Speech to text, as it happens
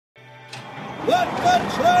Let the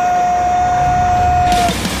train!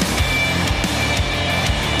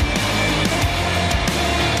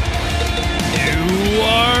 You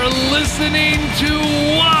are listening to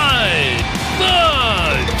What the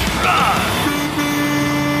Truck.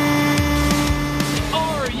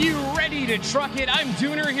 Are you ready to truck it? I'm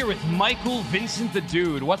Dooner here with Michael Vincent the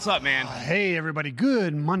Dude. What's up, man? Hey, everybody.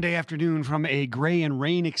 Good Monday afternoon from a gray and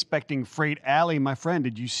rain expecting freight alley. My friend,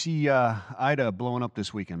 did you see Ida blowing up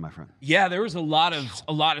this weekend, my friend? Yeah, there was a lot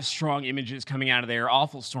of strong images coming out of there.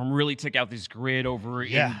 Awful storm really took out this grid over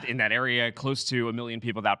in that area. Close to 1 million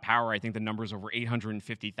people without power. I think the number's over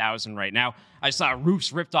 850,000 right now. I saw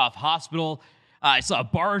roofs ripped off hospital. I saw a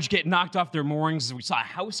barge get knocked off their moorings. We saw a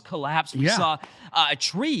house collapse. We saw a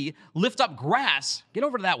tree lift up grass. Get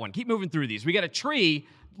over to that one. Keep moving through these. We got a tree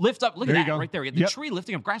lift up. Look at that right there. We got the tree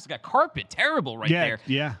lifting up grass. We got carpet. Terrible right there.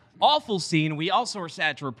 Yeah. Awful scene. We also are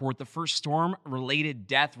sad to report the first storm-related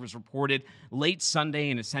death was reported late Sunday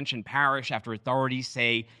in Ascension Parish after authorities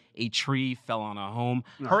say a tree fell on a home.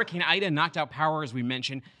 Hurricane Ida knocked out power, as we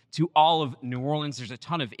mentioned, to all of New Orleans. There's a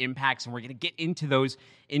ton of impacts, and we're going to get into those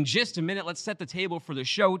in just a minute. Let's set the table for the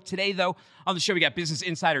show. Today, though, on the show, we got Business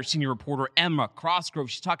Insider senior reporter Emma Crossgrove.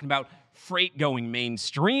 She's talking about freight going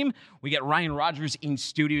mainstream. We got Ryan Rogers in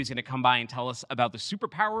studio. He's going to come by and tell us about the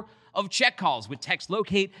superpower of check calls with Text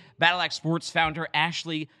Locate, Battle Axe Sports founder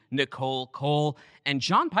Ashley Nicole Cole. And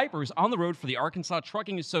John Piper is on the road for the Arkansas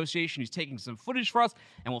Trucking Association. He's taking some footage for us,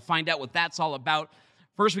 and we'll find out what that's all about.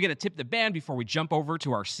 First, we got to tip the band before we jump over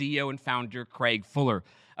to our CEO and founder, Craig Fuller.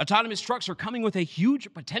 Autonomous trucks are coming with a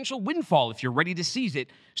huge potential windfall if you're ready to seize it.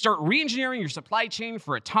 Start re-engineering your supply chain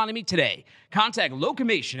for autonomy today. Contact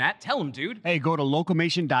Locomation at, tell them, dude. Hey, go to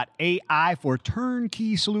locomation.ai for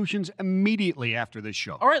turnkey solutions immediately after this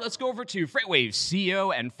show. All right, let's go over to FreightWaves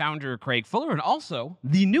CEO and founder Craig Fuller, and also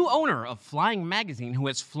the new owner of Flying Magazine, who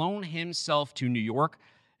has flown himself to New York,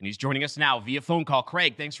 and he's joining us now via phone call.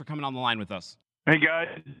 Craig, thanks for coming on the line with us. Hey, guys.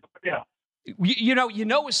 Yeah. You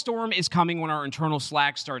know a storm is coming when our internal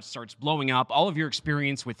Slack starts blowing up. All of your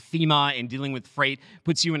experience with FEMA and dealing with freight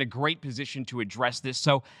puts you in a great position to address this.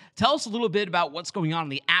 So tell us a little bit about what's going on in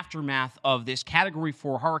the aftermath of this Category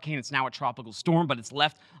 4 hurricane. It's now a tropical storm, but it's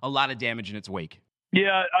left a lot of damage in its wake.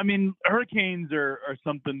 Yeah, I mean, hurricanes are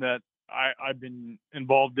something that I've been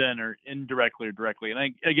involved in, or indirectly or directly. And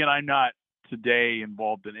I'm not today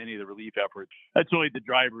involved in any of the relief efforts. That's really the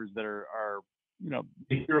drivers that are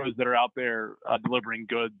the heroes that are out there delivering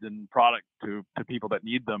goods and product to people that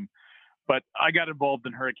need them. But I got involved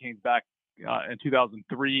in hurricanes back in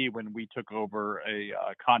 2003 when we took over a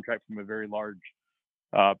contract from a very large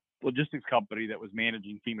logistics company that was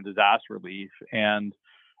managing FEMA disaster relief. And,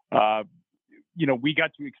 we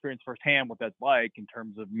got to experience firsthand what that's like in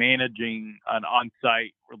terms of managing an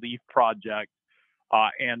on-site relief project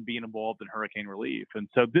and being involved in hurricane relief. And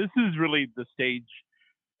so this is really the stage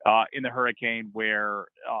in the hurricane where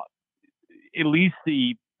at least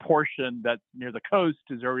the portion that's near the coast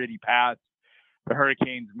is already past. The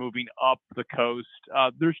hurricane's moving up the coast.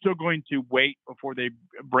 They're still going to wait before they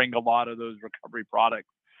bring a lot of those recovery products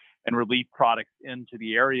and relief products into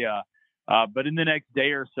the area. But in the next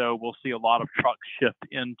day or so, we'll see a lot of trucks shift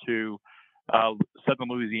into southern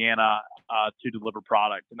Louisiana to deliver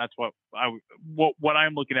product. And that's what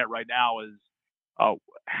I'm looking at right now is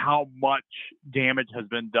how much damage has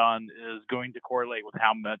been done is going to correlate with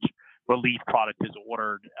how much relief product is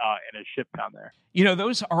ordered and is shipped down there.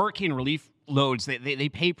 Those hurricane relief loads, they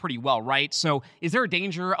pay pretty well, right? So is there a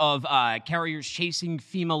danger of carriers chasing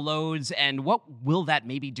FEMA loads, and what will that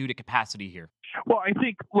maybe do to capacity here? Well, I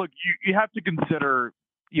think, look, you have to consider,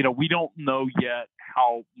 we don't know yet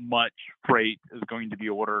how much freight is going to be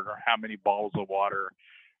ordered or how many bottles of water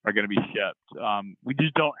are going to be shipped. We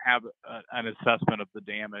just don't have an assessment of the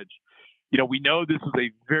damage. We know this is a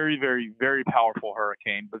very, very, very powerful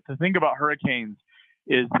hurricane, but the thing about hurricanes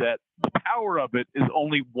is that the power of it is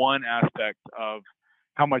only one aspect of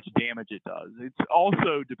how much damage it does. It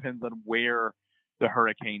also depends on where the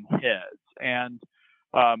hurricane hits. And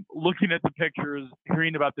looking at the pictures,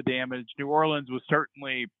 hearing about the damage, New Orleans was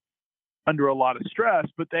certainly under a lot of stress,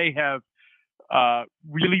 but they have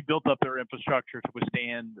really built up their infrastructure to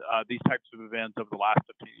withstand these types of events over the last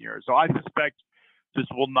 15 years. So I suspect this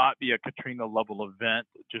will not be a Katrina level event,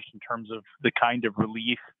 just in terms of the kind of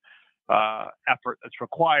relief effort that's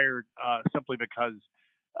required, simply because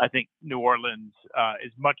I think New Orleans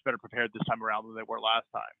is much better prepared this time around than they were last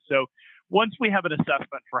time. So once we have an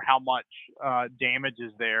assessment for how much damage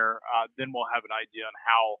is there, then we'll have an idea on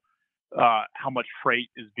how much freight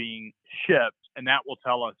is being shipped, and that will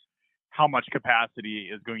tell us how much capacity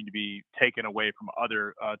is going to be taken away from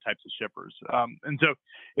other types of shippers. And so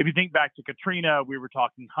if you think back to Katrina, we were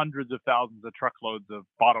talking hundreds of thousands of truckloads of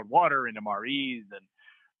bottled water and MREs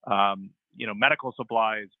and, medical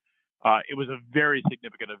supplies. It was a very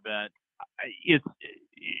significant event. It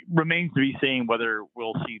remains to be seen whether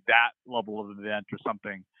we'll see that level of event or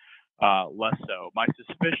something less so. My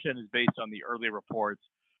suspicion is based on the early reports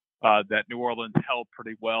that New Orleans held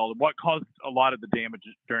pretty well. And what caused a lot of the damage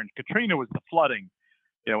during Katrina was the flooding.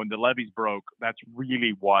 When the levees broke, that's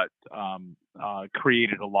really what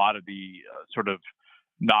created a lot of the sort of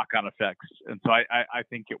knock-on effects. And so I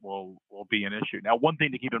think it will be an issue. Now, one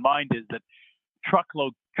thing to keep in mind is that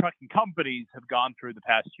trucking companies have gone through the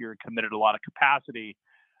past year and committed a lot of capacity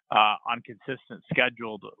on consistent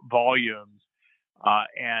scheduled volumes,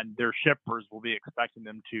 and their shippers will be expecting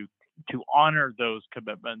them to honor those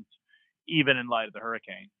commitments even in light of the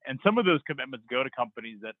hurricane. And some of those commitments go to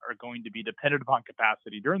companies that are going to be dependent upon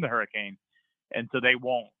capacity during the hurricane, and so they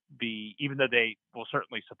won't be, even though they will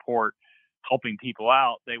certainly support helping people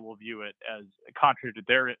out, they will view it as contrary to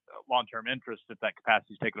their long-term interest if that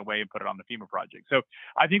capacity is taken away and put it on the FEMA project. So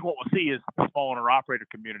I think what we'll see is the small owner-operator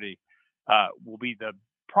community will be the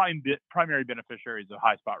primary beneficiaries of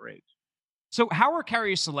high spot rates. So how are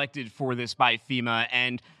carriers selected for this by FEMA?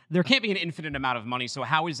 And there can't be an infinite amount of money, so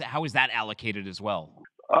how is that allocated as well?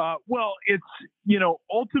 Well, it's,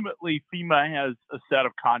 ultimately FEMA has a set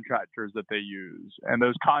of contractors that they use, and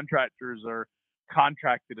those contractors are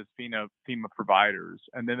contracted as FEMA providers.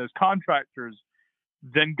 And then those contractors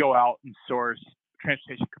then go out and source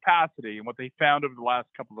transportation capacity. And what they found over the last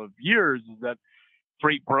couple of years is that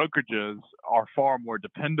freight brokerages are far more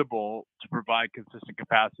dependable to provide consistent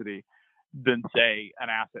capacity than, say, an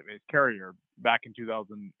asset-based carrier. Back in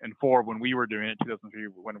 2004, when we were doing it, 2003,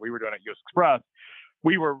 when we were doing it at U.S. Express,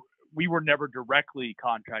 we were never directly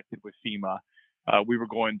contracted with FEMA. We were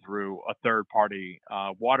going through a third-party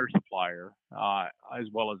water supplier, as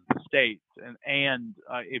well as the states, and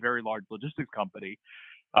a very large logistics company.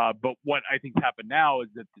 But what I think happened now is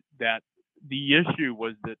that the issue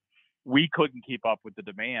was that we couldn't keep up with the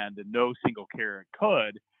demand, and no single carrier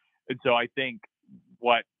could. And so I think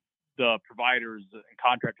what the providers and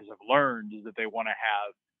contractors have learned is that they want to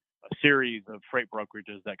have a series of freight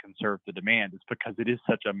brokerages that can serve the demand. It's because it is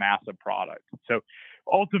such a massive product. So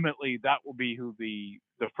ultimately, that will be who the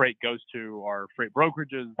freight goes to, are freight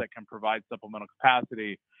brokerages that can provide supplemental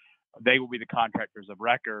capacity. They will be the contractors of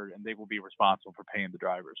record, and they will be responsible for paying the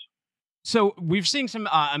drivers. So we've seen some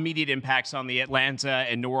immediate impacts on the Atlanta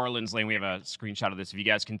and New Orleans lane. We have a screenshot of this if you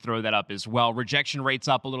guys can throw that up as well. Rejection rates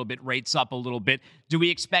up a little bit, rates up a little bit. Do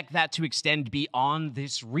we expect that to extend beyond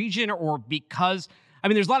this region, or because,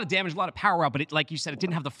 there's a lot of damage, a lot of power out, but like you said, it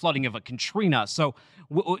didn't have the flooding of a Katrina. So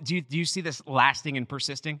do you see this lasting and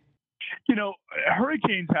persisting?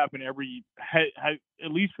 Hurricanes happen at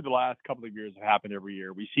least for the last couple of years, have happened every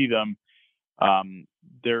year. We see them.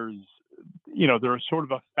 There's sort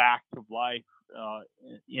of a fact of life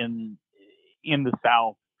in the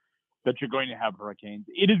South that you're going to have hurricanes.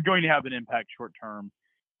 It is going to have an impact short term.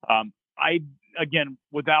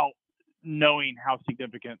 Without knowing how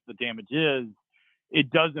significant the damage is, it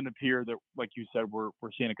doesn't appear that, like you said, we're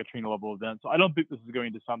seeing a Katrina level event. So I don't think this is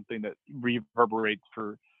going to something that reverberates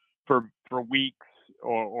for weeks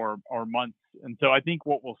or months. And so I think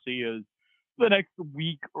what we'll see is the next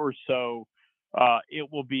week or so, it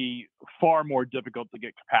will be far more difficult to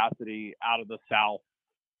get capacity out of the South,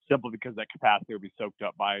 simply because that capacity will be soaked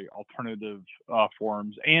up by alternative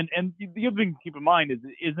forms. And the other thing to keep in mind is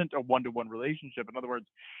it isn't a one-to-one relationship. In other words,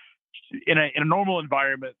 in a normal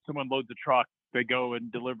environment, someone loads a truck, they go and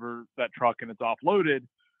deliver that truck, and it's offloaded,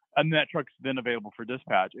 and that truck's then available for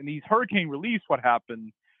dispatch. In these hurricane release, what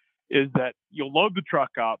happens is that you'll load the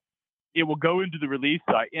truck up, it will go into the release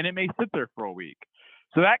site, and it may sit there for a week.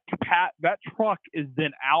 So that truck is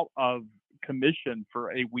then out of commission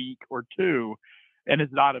for a week or two and is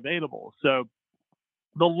not available. So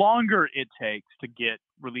the longer it takes to get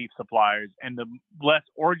relief suppliers and the less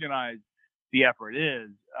organized the effort is,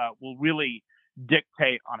 will really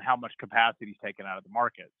dictate on how much capacity is taken out of the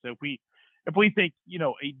market. So if we think,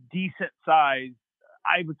 a decent size,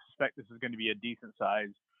 I would suspect this is going to be a decent size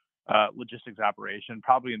logistics operation,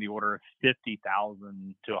 probably in the order of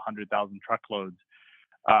 50,000 to 100,000 truckloads.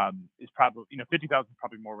 Is probably, 50,000 is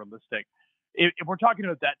probably more realistic. If we're talking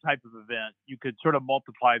about that type of event, you could sort of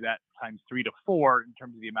multiply that times 3 to 4 in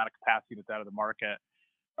terms of the amount of capacity that's out of the market,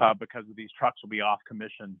 because of these trucks will be off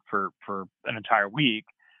commission for an entire week.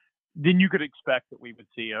 Then you could expect that we would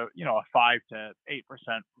see a 5 to 8%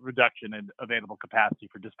 reduction in available capacity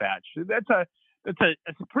for dispatch. it's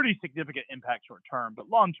a pretty significant impact short term, but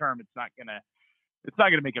long term, it's not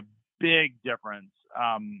gonna make a big difference.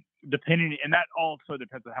 Depending, and that also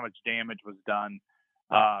depends on how much damage was done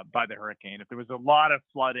by the hurricane. If there was a lot of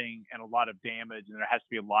flooding and a lot of damage, and there has to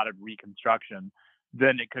be a lot of reconstruction,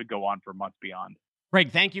 then it could go on for months beyond.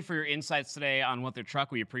 Greg, thank you for your insights today on What the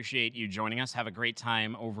Truck. We appreciate you joining us. Have a great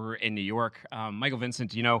time over in New York. Michael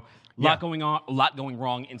Vincent, a lot going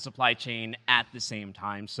wrong in supply chain at the same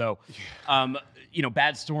time. So,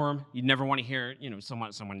 bad storm. You never want to hear,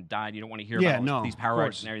 someone died. You don't want to hear about these power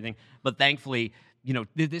outages and everything. But thankfully,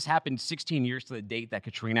 this happened 16 years to the date that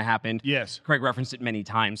Katrina happened. Yes. Craig referenced it many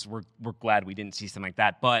times. We're glad we didn't see something like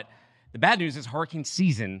that. But the bad news is hurricane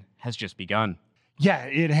season has just begun. Yeah,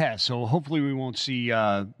 it has. So hopefully we won't see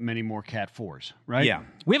many more Cat 4s, right? Yeah.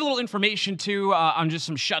 We have a little information, too, on just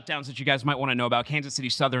some shutdowns that you guys might want to know about. Kansas City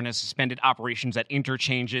Southern has suspended operations at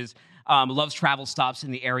interchanges. Love's travel stops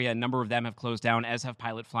in the area. A number of them have closed down, as have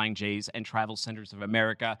Pilot Flying J's and Travel Centers of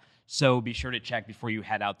America. So be sure to check before you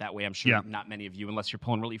head out that way. I'm sure not many of you, unless you're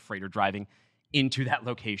pulling really freight or driving into that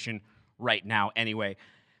location right now anyway.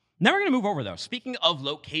 Now we're going to move over, though. Speaking of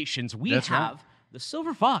locations, we have the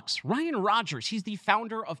Silver Fox, Ryan Rogers. He's the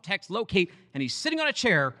founder of Text Locate, and he's sitting on a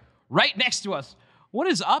chair right next to us. What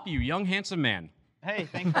is up, you young, handsome man? Hey,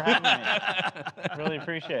 thanks for having me. Really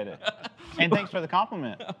appreciate it. And thanks for the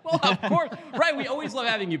compliment. Well, of course. Right, we always love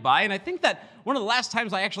having you by, and I think that one of the last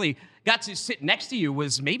times I actually got to sit next to you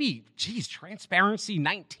was maybe, Transparency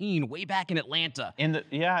 19, way back in Atlanta. In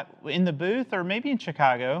the booth, or maybe in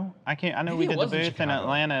Chicago. I know we did the booth in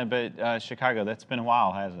Atlanta, but Chicago, that's been a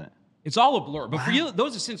while, hasn't it? It's all a blur. But for you,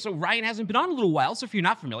 those of since, so Ryan hasn't been on a little while, so if you're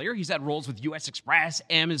not familiar, he's had roles with U.S. Express,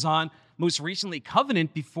 Amazon, most recently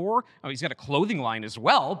Covenant before. He's got a clothing line as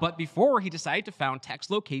well, but before he decided to found Text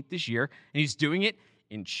Locate this year, and he's doing it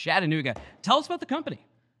in Chattanooga. Tell us about the company.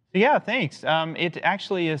 Yeah, thanks. It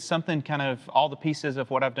actually is something kind of all the pieces of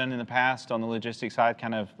what I've done in the past on the logistics side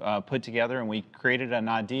kind of put together, and we created an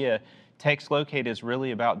idea. Text Locate is really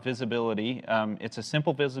about visibility. It's a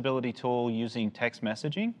simple visibility tool using text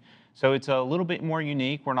messaging. So it's a little bit more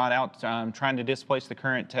unique. We're not out trying to displace the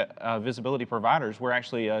current visibility providers. We're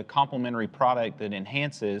actually a complementary product that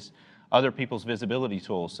enhances other people's visibility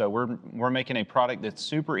tools. So we're making a product that's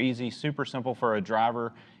super easy, super simple for a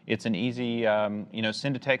driver. It's an easy,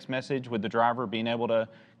 send a text message with the driver being able to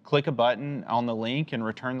click a button on the link and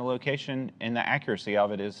return the location, and the accuracy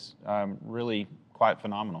of it is really quite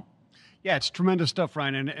phenomenal. Yeah, it's tremendous stuff,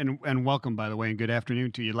 Ryan, and welcome, by the way, and good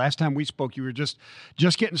afternoon to you. Last time we spoke, you were just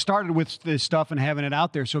getting started with this stuff and having it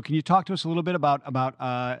out there. So can you talk to us a little bit about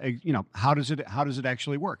how does it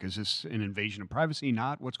actually work? Is this an invasion of privacy?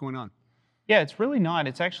 Not? What's going on? Yeah, it's really not.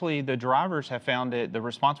 It's actually, the drivers have found it, the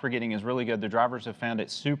response we're getting is really good. The drivers have found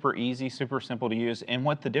it super easy, super simple to use. And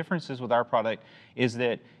what the difference is with our product is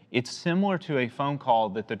that it's similar to a phone call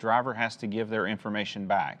that the driver has to give their information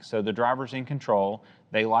back. So the driver's in control.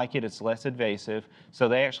 They like it. It's less invasive. So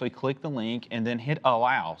they actually click the link and then hit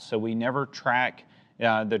allow. So we never track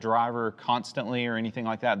the driver constantly or anything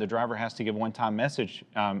like that. The driver has to give one-time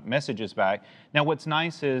messages back. Now, what's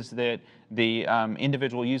nice is that the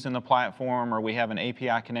individual using the platform, or we have an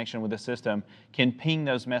API connection with the system, can ping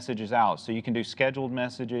those messages out. So you can do scheduled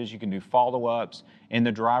messages, you can do follow-ups, and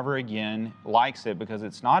the driver, again, likes it because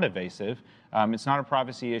it's not invasive. It's not a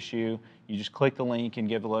privacy issue. You just click the link and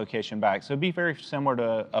give the location back. So it'd be very similar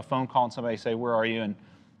to a phone call and somebody say, "Where are you?" And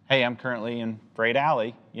hey, I'm currently in Freight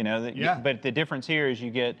Alley, But the difference here is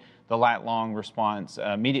you get the lat-long response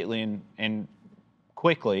immediately and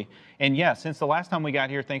quickly. And yeah, since the last time we got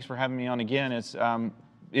here, thanks for having me on again.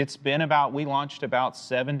 It's been we launched about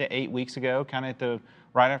 7 to 8 weeks ago, kind of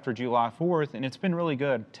right after July 4th, and it's been really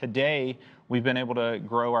good. Today, we've been able to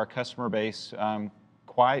grow our customer base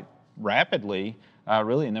quite rapidly.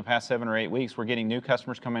 Really, in the past 7 or 8 weeks, we're getting new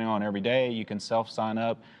customers coming on every day. You can self-sign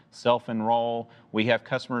up, self-enroll. We have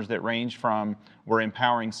customers that range from, we're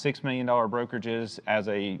empowering $6 million brokerages as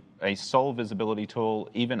a sole visibility tool,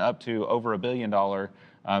 even up to over $1 billion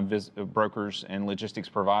brokers and logistics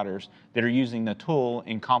providers that are using the tool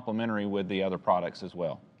in complementary with the other products as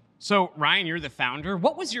well. So, Ryan, you're the founder.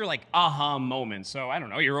 What was your aha moment? So, I don't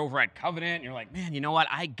know, you're over at Covenant, and you're like, man, you know what?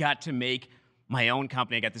 I got to make my own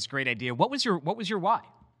company. I got this great idea. What was your why?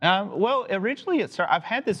 Well, originally I've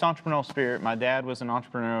had this entrepreneurial spirit. My dad was an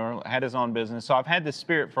entrepreneur, had his own business, so I've had this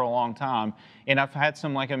spirit for a long time. And I've had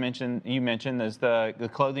some, like you mentioned, there's the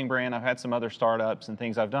clothing brand. I've had some other startups and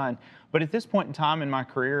things I've done. But at this point in time in my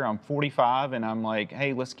career, I'm 45, and I'm like,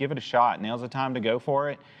 hey, let's give it a shot. Now's the time to go for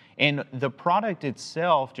it. And the product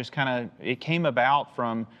itself just it came about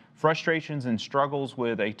from frustrations and struggles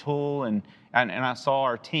with a tool, and I saw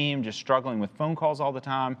our team just struggling with phone calls all the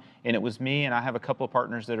time, and it was me, and I have a couple of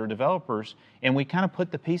partners that are developers, and we kind of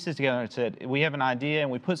put the pieces together and said, we have an idea,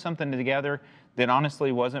 and we put something together that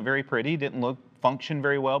honestly wasn't very pretty, didn't function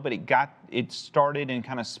very well, but it started and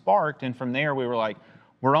kind of sparked, and from there we were like,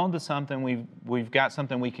 we're on to something. We've got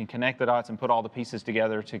something we can connect the dots and put all the pieces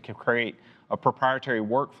together to create a proprietary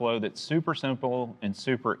workflow that's super simple and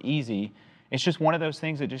super easy. It's just one of those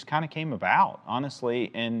things that just kind of came about,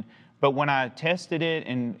 honestly. But when I tested it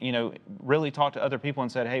and really talked to other people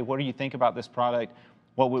and said, hey, what do you think about this product?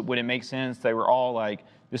 Would it make sense? They were all like,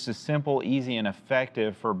 this is simple, easy, and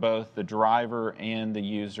effective for both the driver and the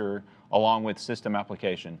user, along with system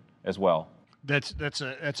application as well. That's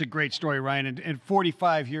a great story, Ryan. And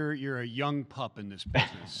 45, you're a young pup in this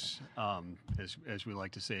business, as we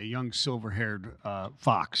like to say, a young silver-haired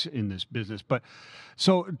fox in this business. But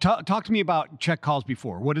so talk to me about check calls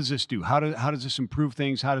before. What does this do? How does this improve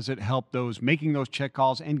things? How does it help those making those check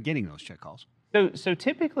calls and getting those check calls? So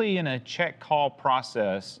typically in a check call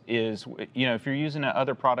process is, if you're using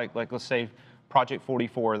another product, like let's say Project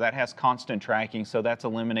 44, that has constant tracking, so that's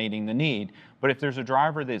eliminating the need. But if there's a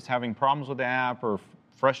driver that's having problems with the app or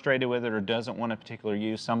frustrated with it or doesn't want to particularly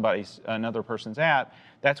use another person's app,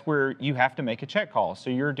 that's where you have to make a check call. So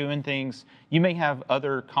you're doing things, you may have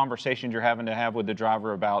other conversations you're having to have with the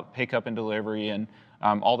driver about pickup and delivery and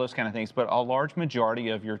all those kind of things, but a large majority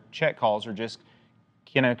of your check calls are just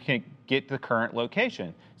can get the current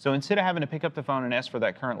location. So instead of having to pick up the phone and ask for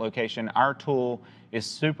that current location, our tool is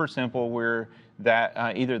super simple where that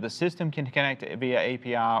either the system can connect via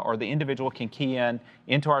API or the individual can key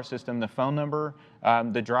into our system the phone number,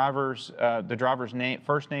 the driver's name,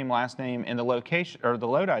 first name, last name, and the location or the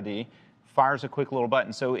load ID, fires a quick little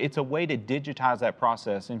button. So it's a way to digitize that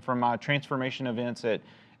process. And from my transformation events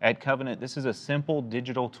at Covenant, this is a simple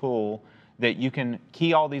digital tool that you can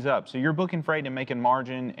key all these up. So you're booking freight and making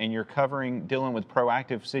margin, and you're dealing with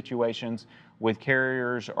proactive situations with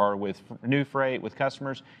carriers or with new freight with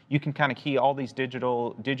customers. You can kind of key all these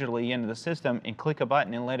digitally into the system and click a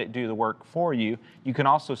button and let it do the work for you. You can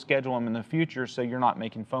also schedule them in the future so you're not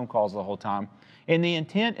making phone calls the whole time. And the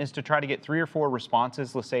intent is to try to get 3 or 4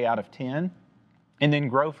 responses, let's say out of 10, and then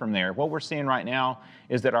grow from there. What we're seeing right now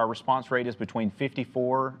is that our response rate is between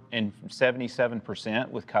 54 and 77%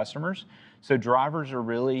 with customers. So drivers are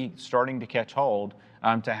really starting to catch hold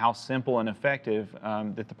to how simple and effective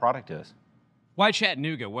that the product is. Why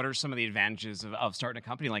Chattanooga? What are some of the advantages of starting a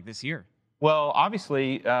company like this here? Well,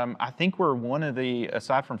 obviously, I think we're one of the,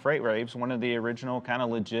 aside from Freight Waves, one of the original kind of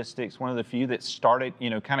logistics, one of the few that started,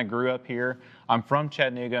 kind of grew up here. I'm from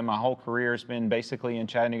Chattanooga. My whole career has been basically in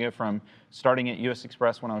Chattanooga, from starting at U.S.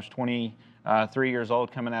 Express when I was 23 years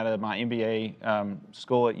old, coming out of my MBA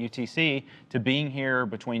school at UTC, to being here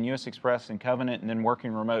between U.S. Express and Covenant and then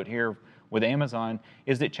working remote here with Amazon,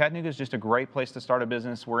 is that Chattanooga is just a great place to start a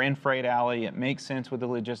business. We're in Freight Alley. It makes sense with the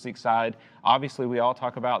logistics side. Obviously, we all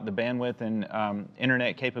talk about the bandwidth and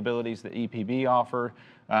internet capabilities that EPB offer.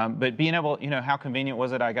 But being able, how convenient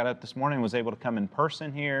was it? I got up this morning, was able to come in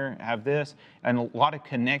person here, have this, and a lot of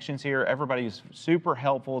connections here. Everybody's super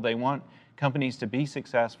helpful. They want companies to be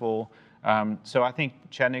successful. So I think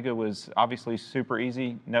Chattanooga was obviously super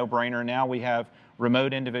easy, no-brainer. Now we have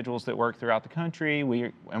remote individuals that work throughout the country,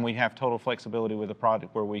 and we have total flexibility with the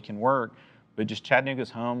product where we can work. But just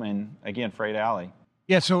Chattanooga's home, and again, Freight Alley.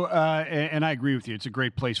 Yeah, so and I agree with you. It's a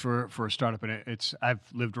great place for a startup, and I've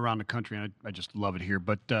lived around the country, and I just love it here.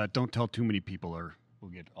 But don't tell too many people, or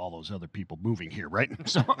we'll get all those other people moving here, right?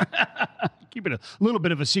 So keep it a little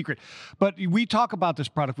bit of a secret. But we talk about this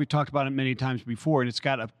product. We've talked about it many times before, and it's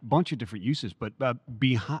got a bunch of different uses. But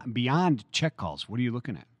beyond check calls, what are you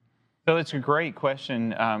looking at? So it's a great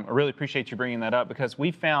question. I really appreciate you bringing that up, because we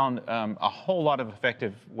found a whole lot of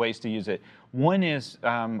effective ways to use it. One is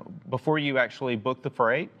before you actually book the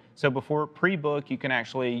freight. So before pre-book, you can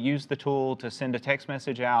actually use the tool to send a text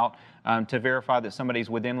message out to verify that somebody's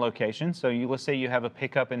within location. So let's say you have a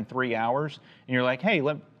pickup in 3 hours, and you're like, hey,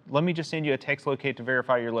 let me just send you a text locate to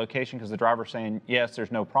verify your location, because the driver's saying, yes,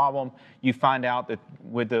 there's no problem. You find out that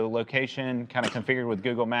with the location kind of configured with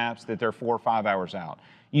Google Maps that they're 4 or 5 hours out.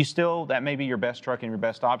 That may be your best truck and your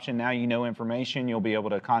best option. Now you know information. You'll be able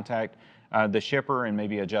to contact the shipper and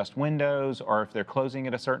maybe adjust windows, or if they're closing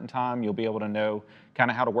at a certain time, you'll be able to know kind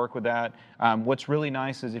of how to work with that. What's really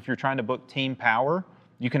nice is if you're trying to book team power,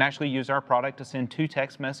 You can actually use our product to send 2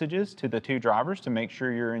 text messages to the 2 drivers to make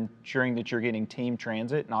sure you're ensuring that you're getting team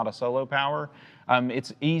transit, not a solo power.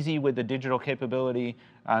 It's easy with the digital capability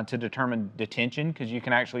to determine detention, because you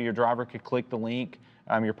can actually, your driver could click the link,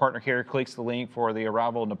 your partner carrier clicks the link for the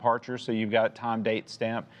arrival and departure, so you've got time, date,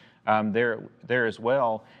 stamp there as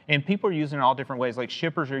well. And people are using it all different ways. Like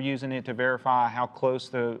shippers are using it to verify how close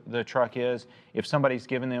the truck is. If somebody's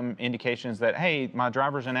giving them indications that, hey, my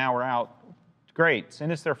driver's an hour out, great,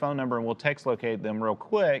 send us their phone number and we'll text locate them real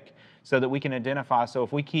quick so that we can identify. So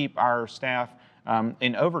if we keep our staff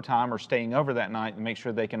in overtime or staying over that night, and make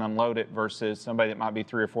sure they can unload it versus somebody that might be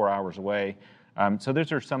 3 or 4 hours away. So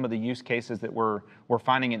those are some of the use cases that we're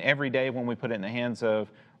finding, and every day when we put it in the hands of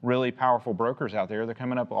really powerful brokers out there, they're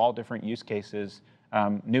coming up with all different use cases.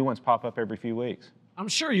 New ones pop up every few weeks. I'm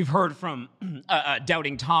sure you've heard from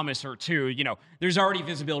Doubting Thomas or two. You know, there's already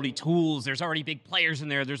visibility tools. There's already big players in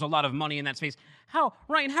there. There's a lot of money in that space.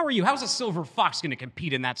 Ryan, how are you? How's a Silver Fox going to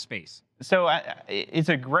compete in that space? So it's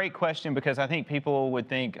a great question, because I think people would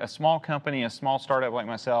think a small company, a small startup like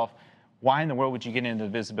myself, why in the world would you get into the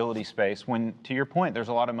visibility space when, to your point, there's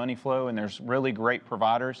a lot of money flow and there's really great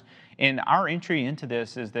providers? And our entry into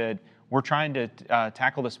this is that we're trying to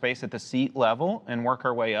tackle the space at the seat level and work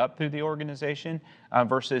our way up through the organization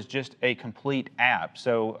versus just a complete app.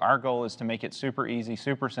 So our goal is to make it super easy,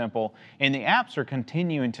 super simple. And the apps are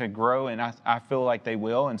continuing to grow, and I feel like they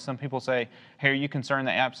will. And some people say, hey, are you concerned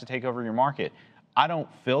the apps to take over your market? I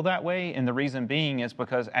don't feel that way, and the reason being is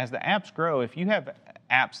because as the apps grow, if you have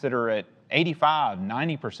apps that are at 85,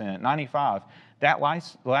 90%, 95, that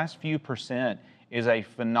last few percent is a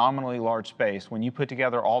phenomenally large space. When you put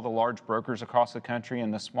together all the large brokers across the country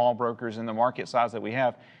and the small brokers and the market size that we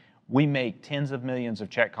have, we make tens of millions of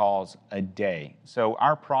check calls a day. So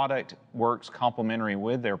our product works complementary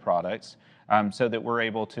with their products, so that we're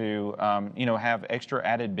able to have extra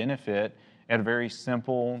added benefit at a very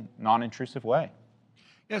simple, non-intrusive way.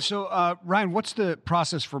 Yeah, so Ryan, what's the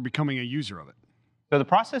process for becoming a user of it? So the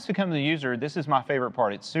process to become the user, this is my favorite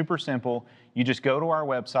part. It's super simple. You just go to our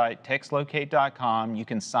website, textlocate.com. You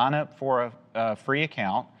can sign up for a free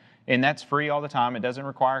account, and that's free all the time. It doesn't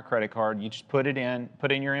require a credit card. You just put in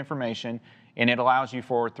your information, and it allows you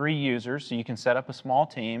for 3 users, so you can set up a small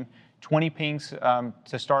team, 20 pings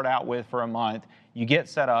to start out with for a month. You get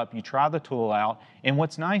set up, you try the tool out, and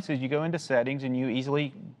what's nice is you go into settings and you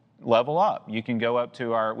easily level up. You can go up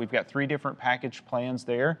to we've got 3 different package plans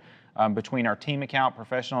there. Between our team account,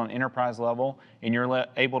 professional, and enterprise level, and you're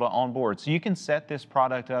able to onboard. So you can set this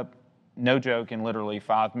product up, no joke, in literally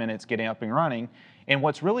 5 minutes, getting up and running. And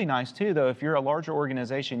what's really nice too, though, if you're a larger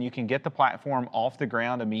organization, you can get the platform off the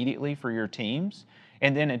ground immediately for your teams.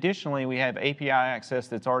 And then additionally, we have API access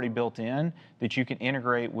that's already built in that you can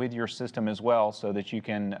integrate with your system as well, so that you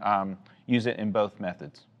can use it in both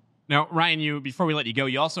methods. Now, Ryan, before we let you go,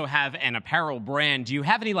 you also have an apparel brand. Do you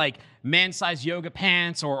have any man-sized yoga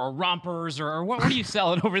pants or rompers, or what are you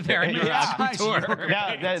selling over there in your tour?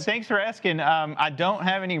 Yeah, thanks for asking. I don't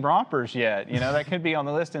have any rompers yet. That could be on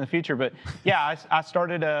the list in the future. But yeah, I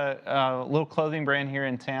started a little clothing brand here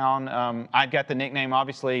in town. I got the nickname,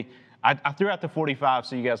 obviously. I threw out the 45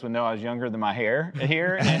 so you guys would know I was younger than my hair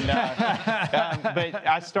here. And, but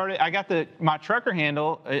I got my trucker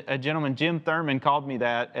handle. A gentleman, Jim Thurman, called me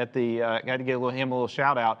that at the, got to give him a little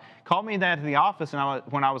shout out, called me that at the office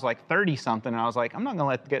when I was like 30 something. And I was like, I'm not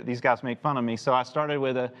going to let these guys make fun of me. So I started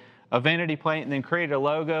with a vanity plate and then created a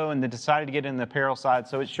logo, and then decided to get in the apparel side.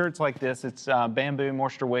 So it's shirts like this. It's bamboo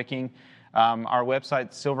moisture wicking. Our website,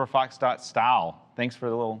 silverfox.style. Thanks for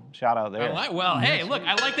the little shout out there. Hey, look,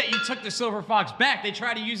 I like that you took the Silver Fox back. They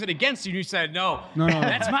tried to use it against you, and you said, no,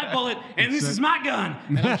 that's my bullet, and this is my gun.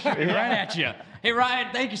 And I'm shooting right at you. Hey,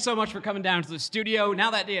 Ryan, thank you so much for coming down to the studio.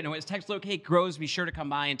 Now that as TextLocate grows, be sure to come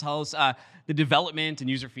by and tell us the development and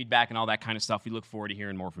user feedback and all that kind of stuff. We look forward to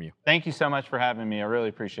hearing more from you. Thank you so much for having me. I really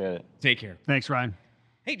appreciate it. Take care. Thanks, Ryan.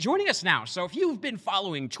 Hey, joining us now. So if you've been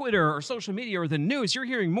following Twitter or social media or the news, you're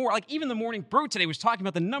hearing more. Like even the Morning Brew today was talking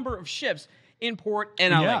about the number of ships in port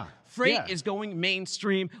and LA. Yeah. Freight is going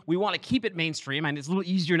mainstream. We want to keep it mainstream, and it's a little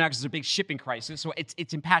easier now because there's a big shipping crisis, so it's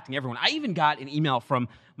impacting everyone. I even got an email from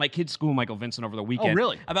my kid's school, Michael Vincent, over the weekend. Oh,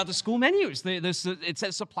 really? About the school menus. It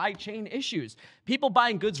says supply chain issues. People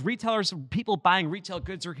buying goods, people buying retail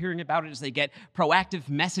goods are hearing about it as they get proactive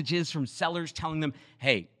messages from sellers telling them,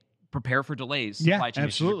 hey, prepare for delays. Yeah, Supply chain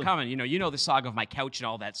issues absolutely. are coming. You know the saga of my couch and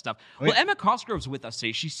all that stuff. Oh, Well, yeah. Emma Cosgrove's with us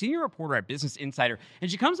today. She's senior reporter at Business Insider, and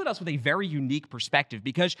she comes at us with a very unique perspective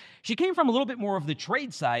because she came from a little bit more of the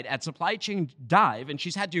trade side at Supply Chain Dive, and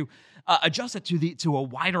she's had to adjust it to a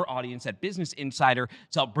wider audience at Business Insider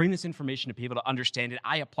to help bring this information to people to understand it.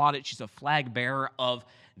 I applaud it. She's a flag bearer of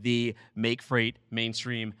the Make Freight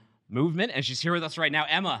Mainstream movement, and she's here with us right now.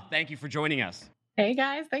 Emma, thank you for joining us. Hey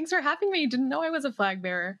guys, thanks for having me. Didn't know I was a flag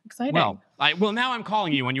bearer. Exciting. Well, now I'm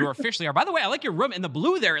calling you when you officially are. By the way, I like your room, and the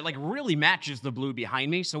blue there, it like really matches the blue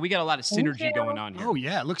behind me. So we got a lot of Thank synergy you. going on here. Oh,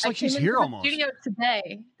 yeah. It looks I like came she's into here the almost. Studio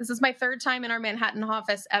today. This is my third time in our Manhattan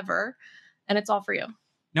office ever, and it's all for you.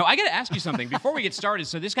 Now, I got to ask you something before we get started.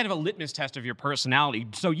 So this is kind of a litmus test of your personality.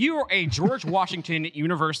 So you are a George Washington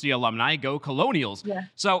University alumni. Go Colonials. Yeah.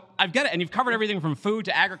 So I've got it, and you've covered everything from food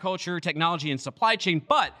to agriculture, technology, and supply chain.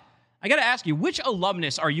 But I got to ask you, which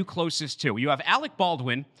alumnus are you closest to? You have Alec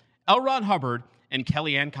Baldwin, L. Ron Hubbard, and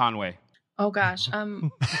Kellyanne Conway. Oh gosh, none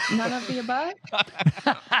of the above.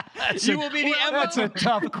 You will be the Emma. That's a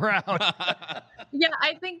tough crowd. Yeah,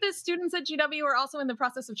 I think the students at GW are also in the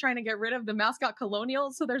process of trying to get rid of the mascot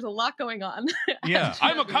Colonials, so there's a lot going on. Yeah,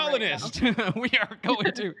 I'm a GW right colonist. We are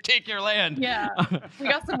going to take your land. Yeah, we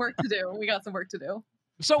got some work to do.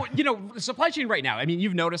 So, supply chain right now, I mean,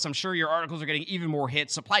 you've noticed, I'm sure your articles are getting even more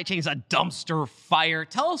hits. Supply chain is a dumpster fire.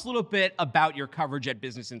 Tell us a little bit about your coverage at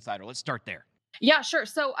Business Insider. Let's start there. Yeah, sure.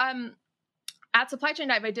 So, at Supply Chain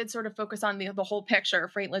Dive, I did sort of focus on the whole picture,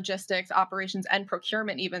 freight logistics, operations, and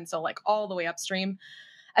procurement even, so like all the way upstream.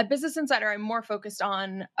 At Business Insider, I'm more focused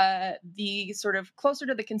on the sort of closer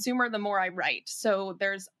to the consumer, the more I write. So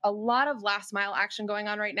there's a lot of last mile action going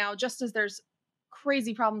on right now, just as there's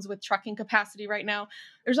crazy problems with trucking capacity right now.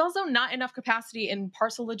 There's also not enough capacity in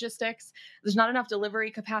parcel logistics. There's not enough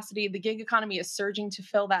delivery capacity. The gig economy is surging to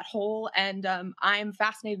fill that hole. And I'm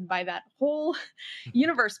fascinated by that whole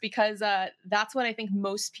universe because that's what I think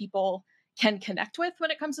most people can connect with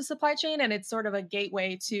when it comes to supply chain. And it's sort of a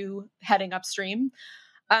gateway to heading upstream.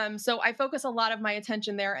 So I focus a lot of my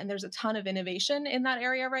attention there, and there's a ton of innovation in that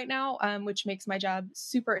area right now, which makes my job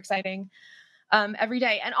super exciting. Every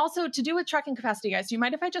day. And also to do with trucking capacity, guys, do you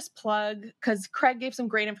mind if I just plug, because Craig gave some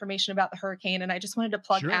great information about the hurricane, and I just wanted to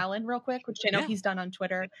plug Sure. Alan real quick, which I know he's done on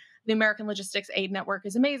Twitter. The American Logistics Aid Network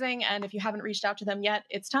is amazing. And if you haven't reached out to them yet,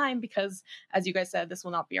 it's time because, as you guys said, this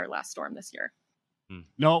will not be our last storm this year.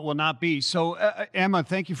 No, it will not be. So, Emma,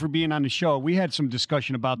 thank you for being on the show. We had some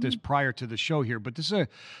discussion about this prior to the show here, but this is a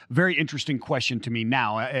very interesting question to me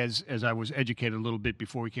now, as I was educated a little bit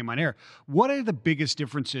before we came on air. What are the biggest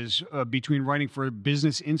differences between writing for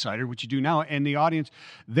Business Insider, which you do now, and the audience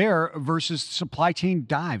there versus Supply Chain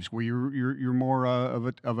Dives, where you're more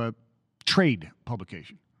of a trade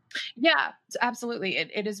publication? Yeah, absolutely.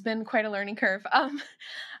 It has been quite a learning curve.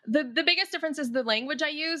 The biggest difference is the language I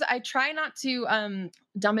use. I try not to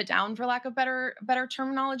dumb it down, for lack of better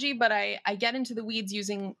terminology, but I get into the weeds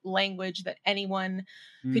using language that anyone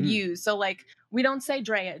could use. So like, we don't say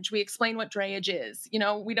drayage. We explain what drayage is.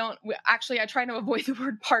 I try to avoid the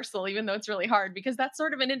word parcel, even though it's really hard, because that's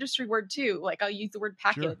sort of an industry word too. Like I'll use the word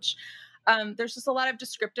package. Sure. There's just a lot of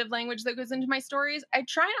descriptive language that goes into my stories. I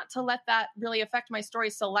try not to let that really affect my story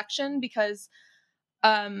selection because,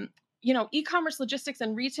 e-commerce, logistics,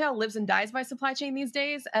 and retail lives and dies by supply chain these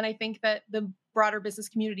days. And I think that the broader business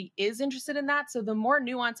community is interested in that. So the more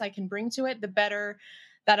nuance I can bring to it, the better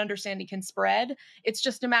that understanding can spread. It's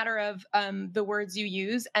just a matter of the words you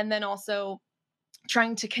use, and then also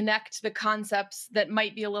trying to connect the concepts that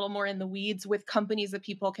might be a little more in the weeds with companies that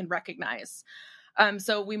people can recognize.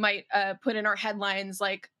 So we might put in our headlines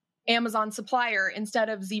like Amazon supplier instead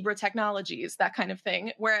of Zebra Technologies, that kind of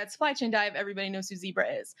thing. Where at Supply Chain Dive, everybody knows who Zebra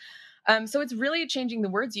is. So it's really changing the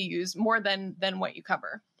words you use more than what you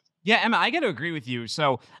cover. Yeah, Emma, I got to agree with you.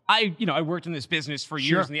 So I worked in this business for years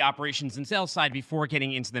Sure. in the operations and sales side before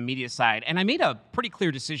getting into the media side. And I made a pretty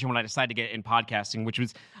clear decision when I decided to get in podcasting, which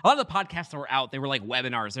was a lot of the podcasts that were out, they were like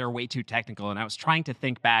webinars. They were way too technical. And I was trying to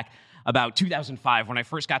think back about 2005 when I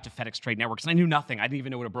first got to FedEx Trade Networks, and I knew nothing. I didn't even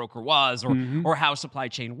know what a broker was or how supply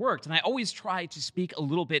chain worked. And I always try to speak a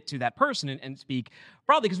little bit to that person and speak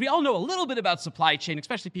broadly, because we all know a little bit about supply chain,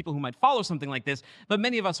 especially people who might follow something like this, but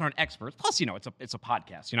many of us aren't experts. Plus, it's a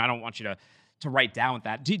podcast. I don't want you to write down with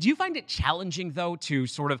that. Do you find it challenging, though, to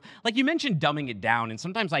sort of, like you mentioned, dumbing it down? And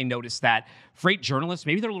sometimes I notice that freight journalists,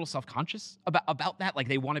 maybe they're a little self-conscious about that. Like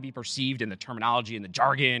they want to be perceived in the terminology and the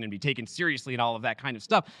jargon and be taken seriously and all of that kind of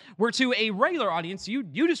stuff. Where to a regular audience, you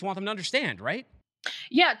just want them to understand, right?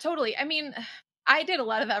 Yeah, totally. I mean, I did a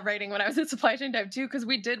lot of that writing when I was at Supply Chain Dive too, because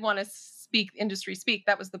we did want to speak, industry speak.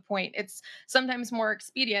 That was the point. It's sometimes more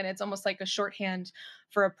expedient. It's almost like a shorthand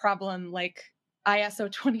for a problem like ISO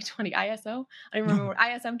 2020. ISO? I don't remember.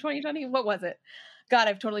 ISM 2020? What was it? God,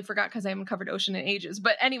 I've totally forgot because I haven't covered ocean in ages.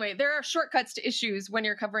 But anyway, there are shortcuts to issues when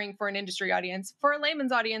you're covering for an industry audience. For a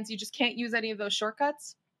layman's audience, you just can't use any of those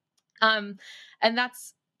shortcuts. And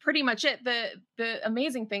that's pretty much it. The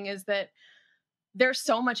amazing thing is that there's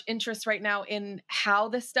so much interest right now in how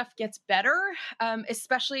this stuff gets better,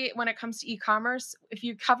 especially when it comes to e-commerce. If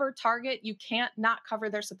you cover Target, you can't not cover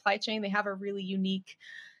their supply chain. They have a really unique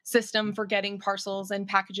system for getting parcels and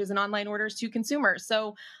packages and online orders to consumers.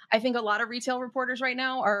 So I think a lot of retail reporters right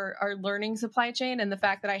now are learning supply chain, and the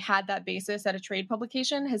fact that I had that basis at a trade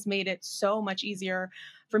publication has made it so much easier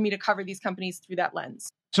for me to cover these companies through that lens.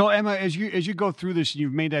 So Emma, as you go through this,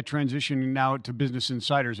 you've made that transition now to Business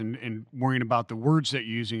Insiders and worrying about the words that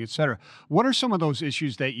you're using, et cetera. What are some of those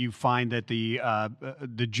issues that you find that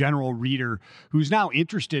the general reader who's now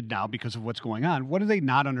interested now because of what's going on, what do they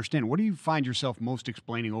not understand? What do you find yourself most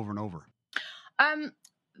explaining over and over?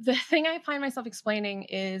 The thing I find myself explaining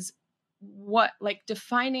is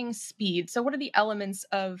defining speed. So what are the elements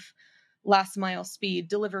of last mile speed,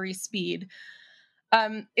 delivery speed?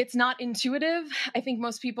 It's not intuitive. I think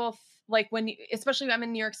most people especially when I'm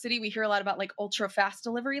in New York City, we hear a lot about like ultra fast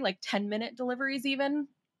delivery, like 10-minute deliveries even.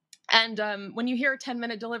 And when you hear a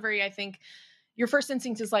 10-minute delivery, I think your first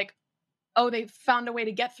instinct is like, oh, they found a way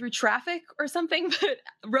to get through traffic or something, but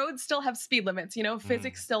roads still have speed limits,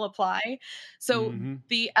 physics still apply. So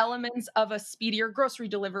the elements of a speedier grocery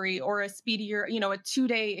delivery or a speedier, a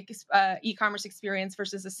 2-day e-commerce experience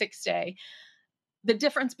versus a 6-day, the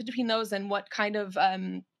difference between those and what kind of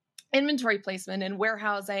inventory placement and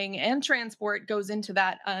warehousing and transport goes into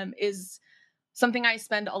that is something I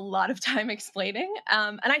spend a lot of time explaining.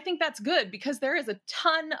 And I think that's good because there is a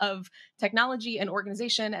ton of technology and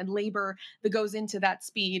organization and labor that goes into that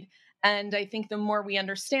speed. And I think the more we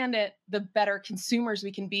understand it, the better consumers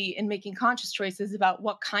we can be in making conscious choices about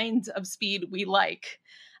what kinds of speed we like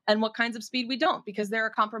and what kinds of speed we don't, because there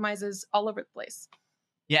are compromises all over the place.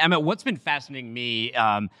 Yeah, Emma, what's been fascinating me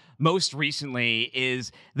most recently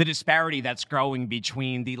is the disparity that's growing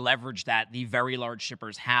between the leverage that the very large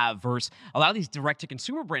shippers have versus a lot of these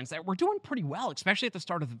direct-to-consumer brands that were doing pretty well, especially at the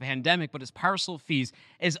start of the pandemic. But as parcel fees,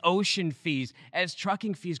 as ocean fees, as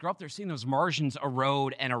trucking fees grow up, they're seeing those margins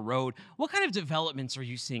erode and erode. What kind of developments are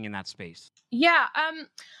you seeing in that space? Yeah,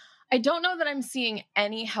 I don't know that I'm seeing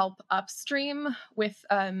any help upstream with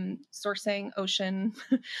sourcing ocean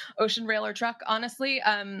rail or truck. Honestly,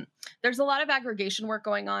 there's a lot of aggregation work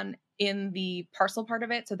going on in the parcel part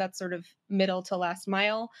of it. So that's sort of middle to last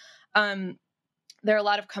mile. There are a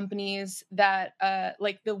lot of companies that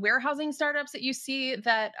like the warehousing startups that you see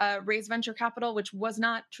that raise venture capital, which was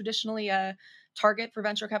not traditionally a target for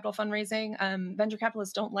venture capital fundraising. Venture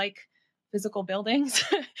capitalists don't like physical buildings.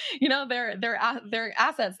 They're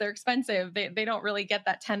assets, they're expensive. They don't really get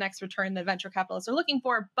that 10x return that venture capitalists are looking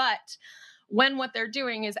for. But when what they're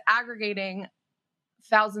doing is aggregating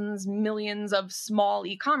thousands, millions of small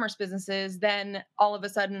e-commerce businesses, then all of a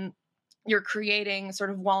sudden you're creating sort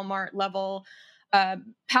of Walmart level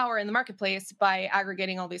power in the marketplace by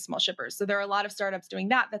aggregating all these small shippers. So there are a lot of startups doing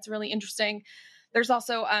that. That's really interesting. There's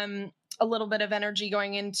also a little bit of energy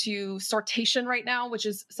going into sortation right now, which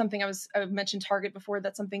is something I've mentioned Target before.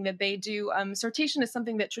 That's something that they do. Sortation is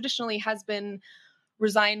something that traditionally has been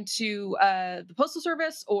resigned to the Postal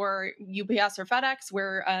Service or UPS or FedEx,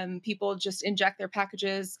 where people just inject their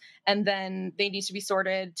packages and then they need to be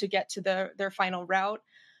sorted to get to their final route.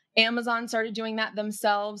 Amazon started doing that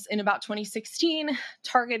themselves in about 2016.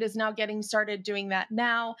 Target is now getting started doing that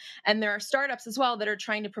now. And there are startups as well that are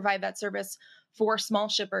trying to provide that service for small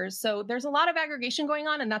shippers. So there's a lot of aggregation going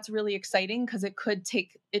on, and that's really exciting because it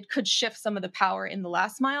could shift some of the power in the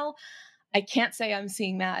last mile. I can't say I'm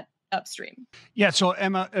seeing that upstream. Yeah. So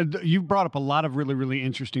Emma, you brought up a lot of really, really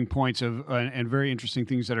interesting points and very interesting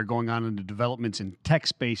things that are going on in the developments in tech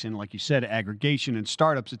space. And like you said, aggregation and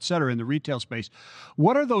startups, et cetera, in the retail space.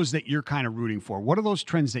 What are those that you're kind of rooting for? What are those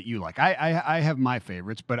trends that you like? I have my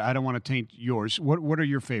favorites, but I don't want to taint yours. What are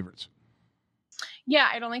your favorites? Yeah,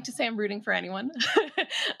 I don't like to say I'm rooting for anyone.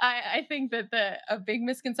 I think that a big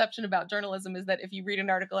misconception about journalism is that if you read an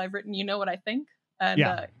article I've written, you know what I think. And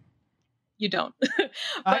you don't.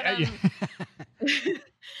 But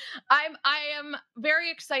I am very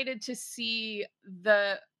excited to see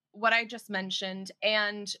what I just mentioned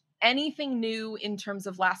and anything new in terms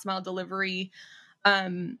of last mile delivery,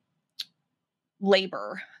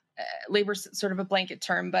 labor. Labor's sort of a blanket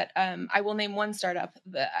term, but I will name one startup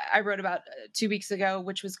that I wrote about 2 weeks ago,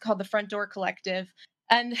 which was called the Front Door Collective.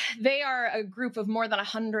 And they are a group of more than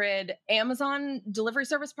 100 Amazon delivery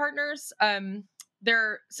service partners.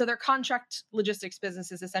 They're contract logistics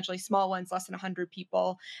businesses, essentially small ones, less than 100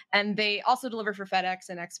 people. And they also deliver for FedEx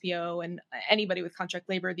and XPO and anybody with contract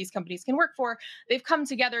labor these companies can work for. They've come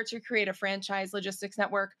together to create a franchise logistics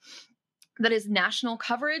network that is national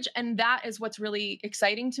coverage. And that is what's really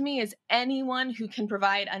exciting to me, is anyone who can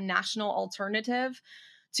provide a national alternative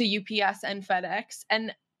to UPS and FedEx.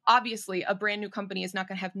 And obviously, a brand new company is not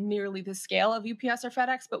going to have nearly the scale of UPS or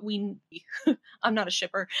FedEx, but I'm not a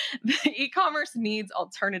shipper. E-commerce needs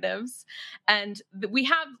alternatives. And we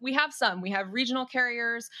have some. We have regional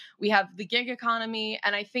carriers, we have the gig economy,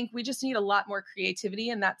 and I think we just need a lot more creativity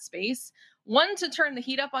in that space. One, to turn the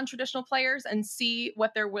heat up on traditional players and see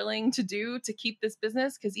what they're willing to do to keep this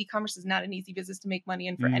business, because e-commerce is not an easy business to make money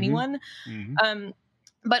in for anyone.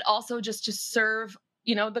 But also just to serve,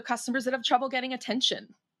 the customers that have trouble getting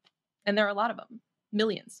attention. And there are a lot of them,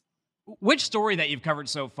 millions. Which story that you've covered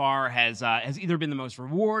so far has either been the most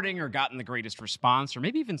rewarding or gotten the greatest response, or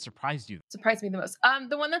maybe even surprised you? Surprised me the most.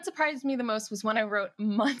 The one that surprised me the most was one I wrote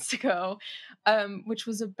months ago, which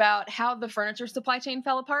was about how the furniture supply chain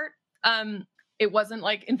fell apart. It wasn't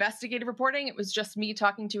like investigative reporting. It was just me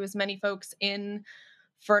talking to as many folks in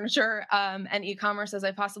furniture and e-commerce as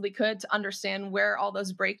I possibly could to understand where all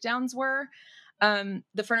those breakdowns were.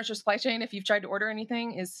 The furniture supply chain, if you've tried to order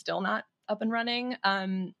anything, is still not up and running.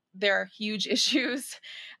 There are huge issues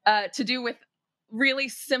to do with really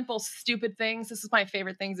simple, stupid things. This is my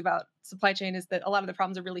favorite things about supply chain, is that a lot of the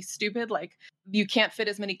problems are really stupid. Like, you can't fit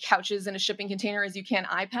as many couches in a shipping container as you can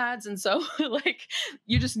iPads. And so like,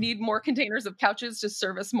 you just need more containers of couches to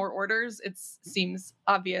service more orders. It seems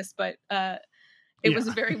obvious, but it was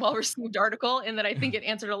a very well-received article in that I think it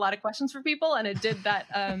answered a lot of questions for people. And it did that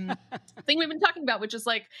thing we've been talking about, which is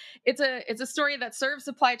like, it's a story that serves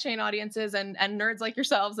supply chain audiences and nerds like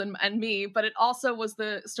yourselves and me, but it also was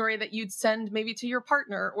the story that you'd send maybe to your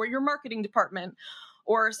partner or your marketing department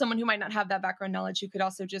or someone who might not have that background knowledge, who could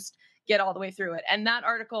also just get all the way through it. And that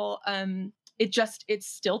article, it's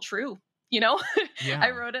still true. Yeah,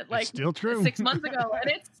 I wrote it like still true. 6 months ago,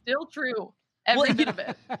 and it's still true. Every bit of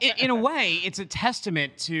it. In a way, it's a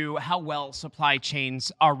testament to how well supply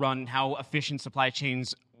chains are run, how efficient supply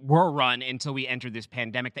chains were run until we entered this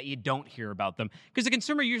pandemic, that you don't hear about them because the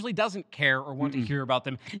consumer usually doesn't care or want to hear about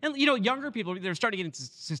them. And, younger people, they're starting to get into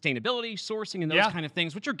sustainability, sourcing, and those kind of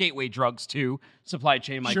things, which are gateway drugs to supply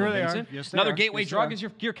chain, Michael Vincent. Yes, they Another are. gateway drug is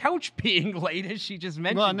your couch being late, as she just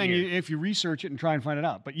mentioned. Well, and then if you research it and try and find it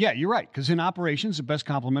out. But yeah, you're right, because in operations, the best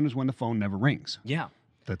compliment is when the phone never rings. Yeah.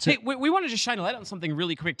 That's it. Hey, we want to just shine a light on something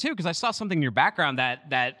really quick, too, because I saw something in your background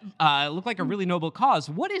that looked like a really noble cause.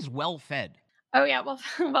 What is Well-Fed? Oh, yeah. Well,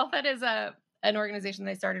 Well-Fed is an organization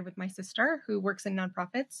that I started with my sister, who works in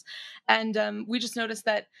nonprofits. And we just noticed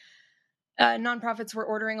that nonprofits were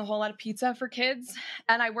ordering a whole lot of pizza for kids.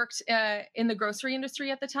 And I worked in the grocery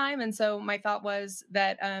industry at the time. And so my thought was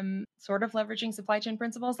that sort of leveraging supply chain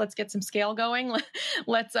principles, let's get some scale going.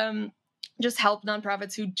 Let's just help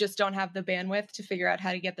nonprofits who just don't have the bandwidth to figure out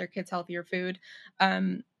how to get their kids healthier food.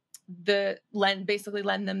 Basically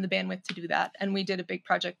lend them the bandwidth to do that. And we did a big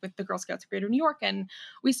project with the Girl Scouts of Greater New York, and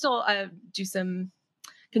we still do some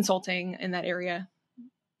consulting in that area.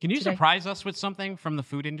 Can you surprise us with something from the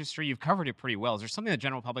food industry? You've covered it pretty well. Is there something the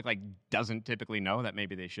general public doesn't typically know that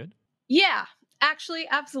maybe they should? Yeah, actually,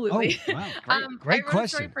 absolutely. Oh, wow. Great I wrote question. a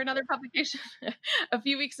story for another publication a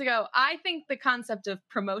few weeks ago. I think the concept of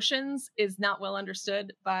promotions is not well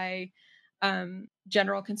understood by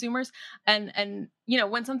general consumers. And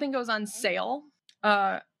when something goes on sale,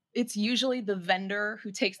 it's usually the vendor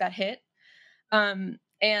who takes that hit.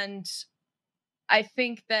 And I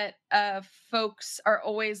think that folks are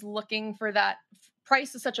always looking for that.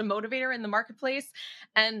 Price is such a motivator in the marketplace,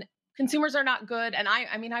 and consumers are not good. And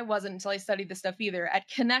I wasn't until I studied this stuff either, at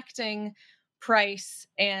connecting price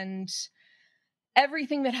and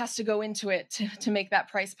everything that has to go into it to make that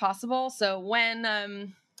price possible. So when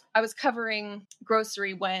I was covering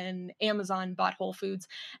grocery when Amazon bought Whole Foods,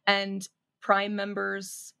 and Prime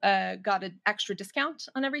members got an extra discount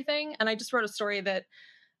on everything. And I just wrote a story that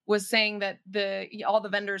was saying that all the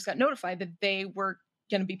vendors got notified that they were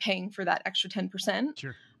going to be paying for that extra 10%.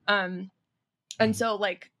 Sure. And so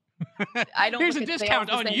I don't. Here's a discount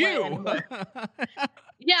on you.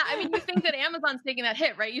 Yeah, you think that Amazon's taking that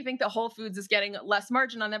hit, right? You think that Whole Foods is getting less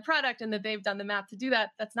margin on that product and that they've done the math to do that.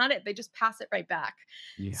 That's not it. They just pass it right back.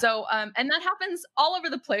 Yeah. So, and that happens all over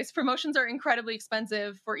the place. Promotions are incredibly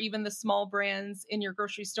expensive for even the small brands in your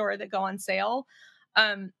grocery store that go on sale.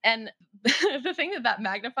 And the thing that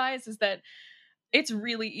magnifies is that it's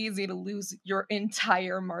really easy to lose your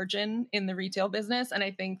entire margin in the retail business. And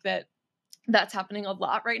I think that that's happening a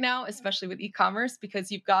lot right now, especially with e-commerce,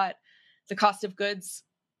 because you've got the cost of goods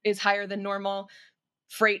is higher than normal.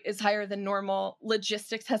 Freight is higher than normal.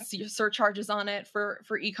 Logistics has surcharges on it for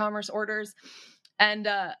e-commerce orders. And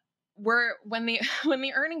when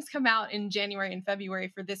the earnings come out in January and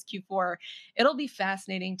February for this Q4, it'll be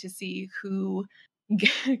fascinating to see who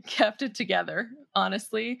kept it together,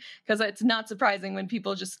 honestly, because it's not surprising when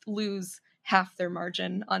people just lose half their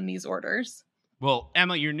margin on these orders. Well,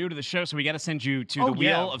 Emma, you're new to the show, so we got to send you to the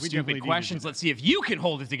wheel of stupid questions. Let's see if you can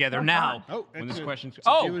hold it together now. When this question,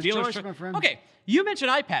 dealer's choice, my friend. Okay, you mentioned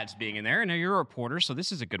iPads being in there. I know you're a reporter, so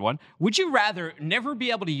this is a good one. Would you rather never be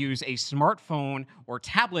able to use a smartphone or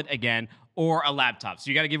tablet again, or a laptop? So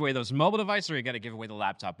you got to give away those mobile devices, or you got to give away the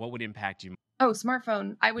laptop. What would impact you? Oh,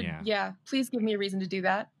 smartphone. I would. Yeah. Please give me a reason to do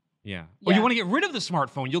that. Yeah. Or you want to get rid of the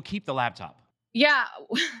smartphone? You'll keep the laptop. Yeah.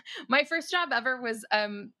 My first job ever was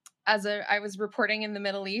I was reporting in the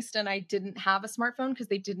Middle East, and I didn't have a smartphone because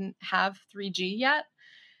they didn't have 3G yet,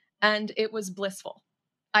 and it was blissful.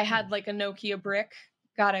 I had like a Nokia brick.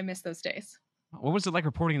 God, I miss those days. What was it like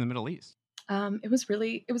reporting in the Middle East? It was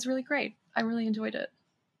really great. I really enjoyed it.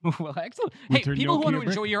 Well, excellent. Hey, people who want to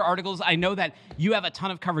enjoy your articles, I know that you have a ton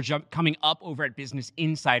of coverage coming up over at Business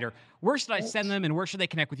Insider. Where should I send them, and where should they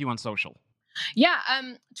connect with you on social? Yeah,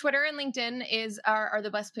 Twitter and LinkedIn are the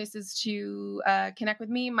best places to connect with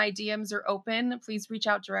me. My DMs are open. Please reach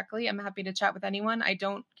out directly. I'm happy to chat with anyone. I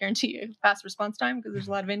don't guarantee you fast response time because there's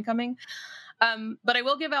a lot of incoming. But I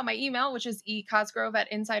will give out my email, which is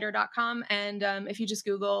ecosgrove@insider.com. And if you just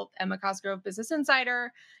Google Emma Cosgrove Business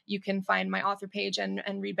Insider, you can find my author page and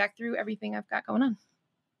read back through everything I've got going on.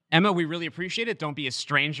 Emma, we really appreciate it. Don't be a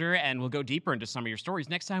stranger, and we'll go deeper into some of your stories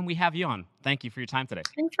next time we have you on. Thank you for your time today.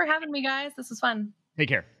 Thanks for having me, guys. This was fun. Take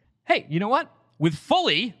care. Hey, you know what? With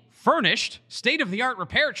fully furnished, state-of-the-art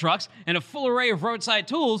repair trucks and a full array of roadside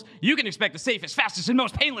tools, you can expect the safest, fastest, and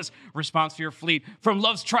most painless response for your fleet from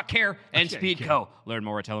Love's Truck Care and Speed Co. Learn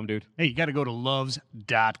more. Tell them, dude. Hey, you got to go to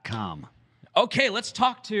loves.com. Okay, let's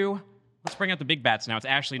bring out the big bats now. It's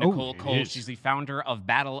Ashley Nicole Cole. She's the founder of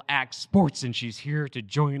Battle Axe Sports, and she's here to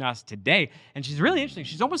join us today. And she's really interesting.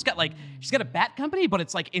 She's almost got she's got a bat company, but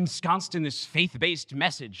it's like ensconced in this faith-based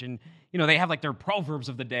message. And, they have like their proverbs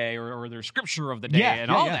of the day or their scripture of the day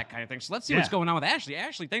and all that kind of thing. So let's see what's going on with Ashley.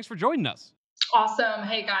 Ashley, thanks for joining us. Awesome.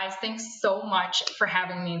 Hey guys, thanks so much for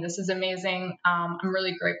having me. This is amazing. I'm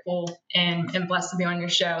really grateful and blessed to be on your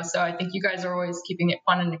show. So I think you guys are always keeping it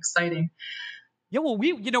fun and exciting. Yeah, well,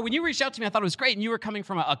 when you reached out to me, I thought it was great, and you were coming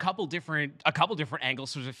from a couple different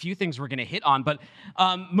angles. So there's a few things we're going to hit on, but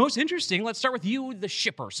most interesting, let's start with you, the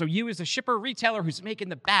shipper. So you, as a shipper retailer who's making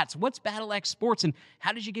the bats, what's Battle Axe Sports, and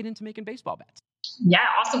how did you get into making baseball bats? Yeah,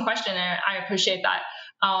 awesome question, and I appreciate that.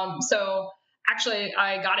 So actually,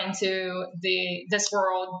 I got into this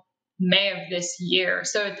world May of this year,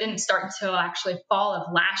 so it didn't start until actually fall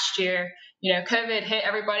of last year. COVID hit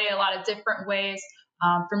everybody in a lot of different ways.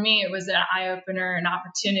 For me, it was an eye-opener, an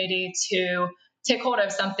opportunity to take hold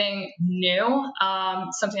of something new,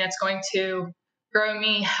 something that's going to grow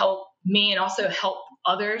me, help me, and also help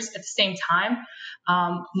others at the same time.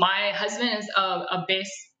 My husband is a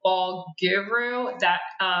baseball guru. That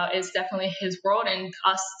is definitely his world, and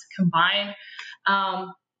us combined,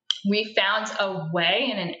 we found a way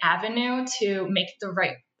and an avenue to make the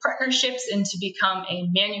right partnerships and to become a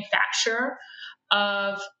manufacturer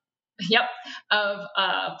of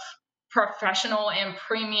professional and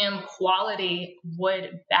premium quality wood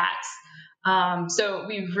bats. So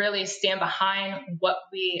we really stand behind what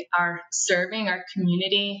we are serving our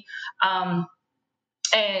community.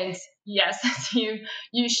 And yes, as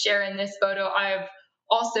you share in this photo, I've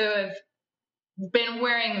also been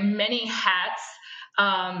wearing many hats,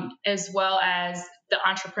 as well as the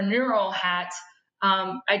entrepreneurial hat.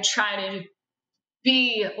 I try to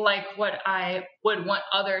be like what I would want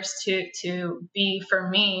others to be for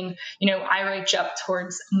me. I reach up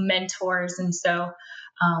towards mentors. And so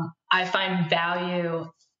I find value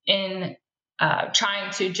in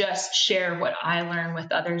trying to just share what I learn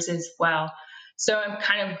with others as well. So I'm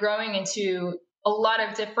kind of growing into a lot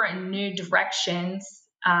of different new directions.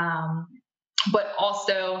 But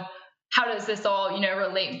also, how does this all,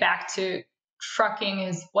 relate back to trucking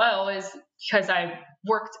as well, is because I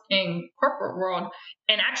worked in corporate world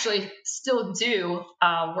and actually still do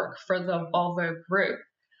work for the Volvo Group.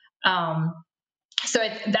 So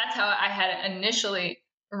that's how I had initially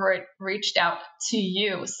reached out to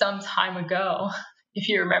you some time ago, if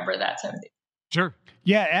you remember that, Timothy. Sure.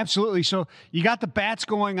 Yeah, absolutely. So you got the bats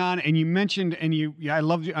going on, and you mentioned, I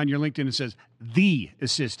love on your LinkedIn, it says the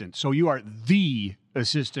assistant. So you are the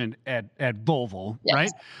assistant at Volvo,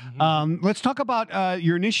 Yes. right? Let's talk about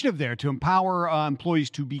your initiative there to empower employees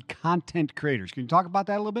to be content creators. Can you talk about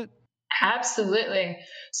that a little bit? Absolutely.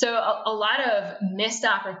 So a lot of missed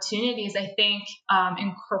opportunities, I think,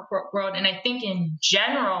 in corporate world, and I think in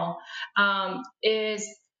general, is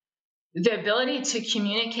the ability to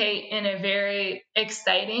communicate in a very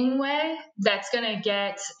exciting way that's going to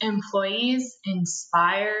get employees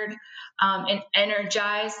inspired and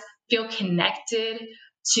energized, feel connected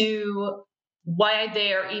to why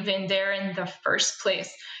they are even there in the first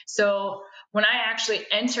place. So when I actually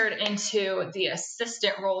entered into the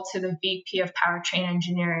assistant role to the VP of Powertrain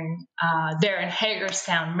Engineering there in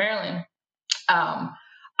Hagerstown, Maryland,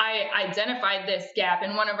 I identified this gap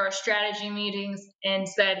in one of our strategy meetings and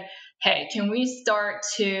said, hey, can we start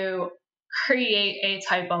to create a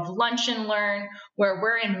type of lunch and learn where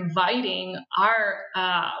we're inviting our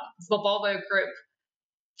the Volvo Group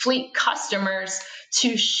fleet customers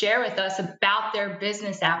to share with us about their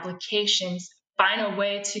business applications, find a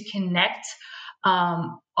way to connect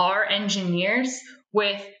our engineers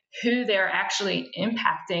with who they're actually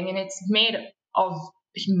impacting. And it's made a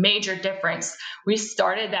major difference. We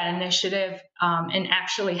started that initiative and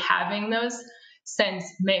actually having those since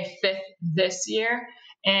May 5th this year.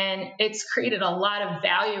 And it's created a lot of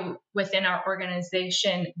value within our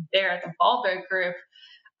organization there at the Volvo Group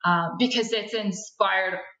because it's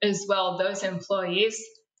inspired as well those employees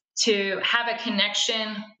to have a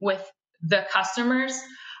connection with the customers.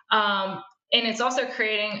 And it's also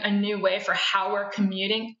creating a new way for how we're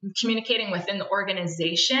communicating within the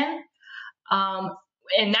organization.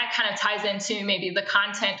 And that kind of ties into maybe the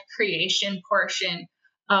content creation portion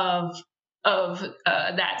of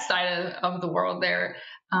that side of the world there,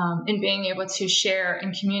 and being able to share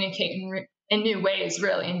and communicate in new ways,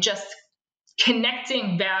 really, and just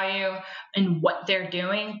connecting value and what they're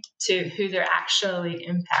doing to who they're actually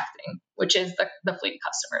impacting, which is the fleet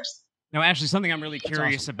customers. Now, Ashley, something I'm really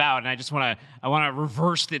curious about, and I want to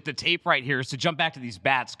reverse the tape right here, is to jump back to these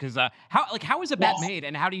bats, because how is a bat made,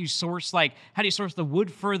 and how do you source the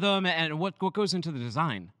wood for them, and what goes into the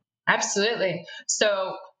design? Absolutely.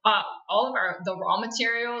 So all of the raw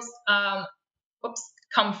materials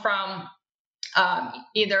come from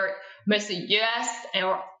either mostly U.S.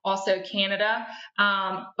 or also Canada,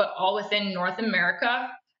 but all within North America.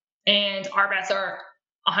 And our bats are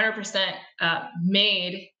 100%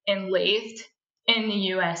 made and lathed in the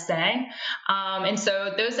USA. And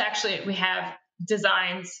so those actually, we have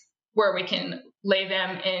designs where we can lay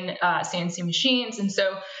them in CNC machines. And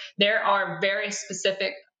so there are very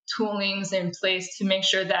specific toolings in place to make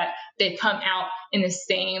sure that they come out in the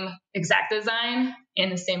same exact design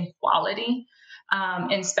and the same quality.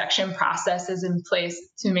 Inspection processes in place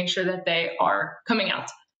to make sure that they are coming out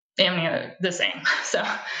damn near the same. So,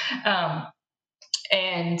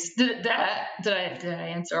 and did I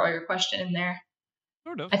answer all your question in there?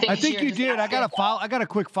 Sort of. I think you did. I got a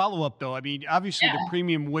quick follow up though. I mean, obviously the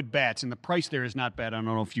premium wood bats and the price there is not bad. I don't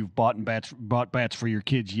know if you've bought bats for your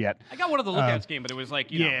kids yet. I got one of the lookouts game, but it was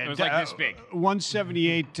like it was like this big.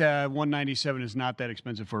 178, 197 is not that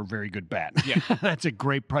expensive for a very good bat. Yeah, that's a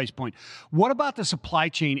great price point. What about the supply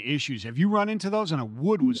chain issues? Have you run into those? And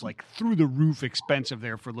wood was like through the roof expensive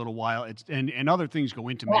there for a little while. And other things go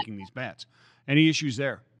into making these bats. Any issues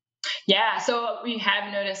there? Yeah, so we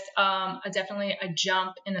have noticed definitely a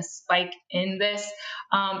jump and a spike in this.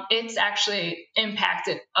 It's actually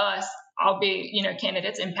impacted us. I'll be,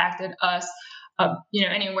 candidates impacted us,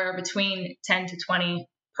 anywhere between 10 to 20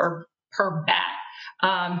 per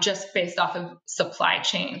bat, just based off of supply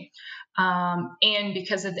chain. And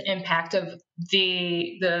because of the impact of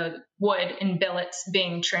the wood and billets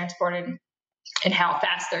being transported and how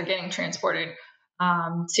fast they're getting transported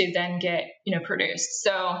to then get, produced.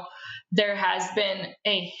 So there has been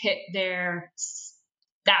a hit there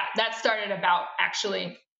that started about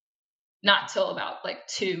actually not till about like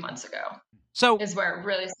 2 months ago. So is where it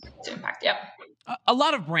really started to impact. Yep. A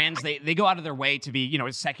lot of brands, they go out of their way to be,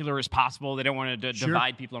 as secular as possible. They don't want to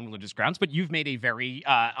divide people on religious grounds, but you've made a very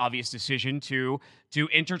obvious decision to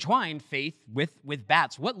intertwine faith with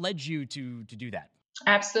bats. What led you to do that?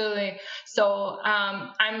 Absolutely. So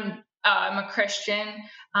I'm a Christian.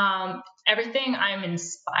 Everything I'm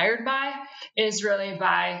inspired by is really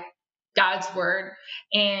by God's word.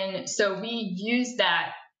 And so we use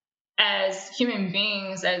that as human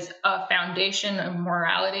beings as a foundation of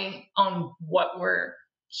morality on what we're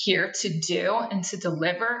here to do and to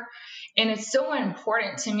deliver. And it's so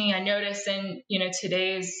important to me. I notice in,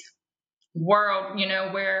 today's world,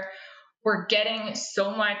 where we're getting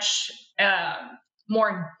so much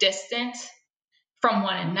more distant from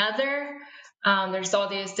one another. There's all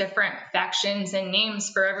these different factions and names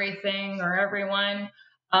for everything or everyone.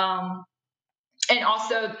 And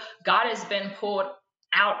also, God has been pulled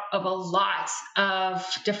out of a lot of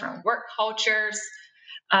different work cultures,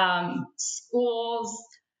 schools,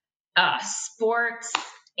 sports.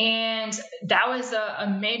 And that was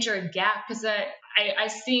a major gap, because I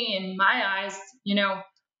see in my eyes,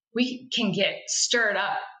 we can get stirred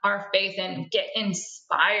up our faith and get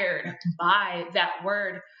inspired by that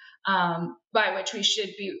word, by which we should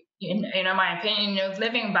be, in my opinion,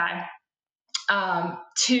 living by,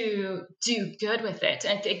 to do good with it.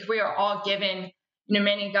 I think we are all given,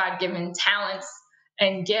 many God-given talents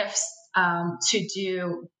and gifts, to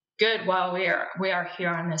do good while we are here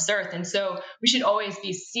on this earth. And so we should always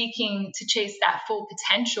be seeking to chase that full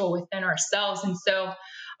potential within ourselves. And so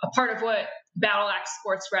a part of what Battle Axe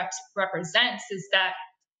Sports represents is that,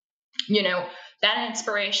 that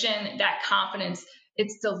inspiration, that confidence,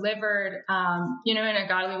 it's delivered, in a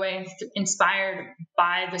godly way and inspired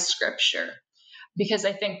by the scripture. Because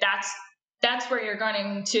I think that's where you're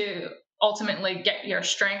going to ultimately get your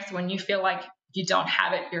strength when you feel like you don't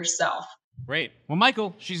have it yourself. Great. Well,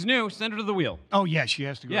 Michael, she's new. Send her to the wheel. Oh, yeah, she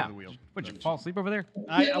has to go to the wheel. Would you fall asleep over there?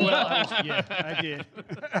 I did.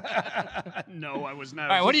 No, I was not.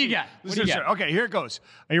 All right, what do you got? Okay, here it goes.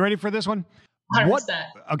 Are you ready for this one?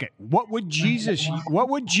 100%. What would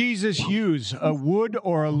Jesus use? A wood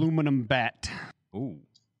or aluminum bat? Ooh.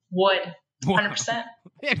 Wood. 100%.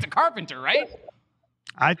 It's a carpenter, right?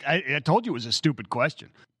 I told you it was a stupid question.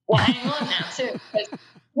 Well, hang on now, too.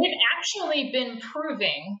 We've actually been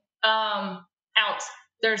proving out.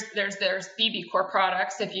 There's BB Core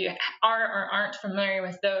products. If you are or aren't familiar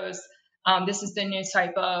with those, this is the new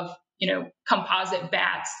type of composite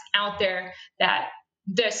bats out there, that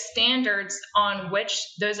the standards on which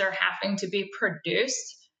those are having to be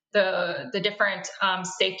produced, the different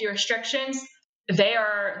safety restrictions,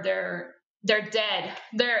 they're dead.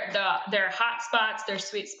 They're hot spots, they're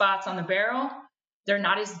sweet spots on the barrel. They're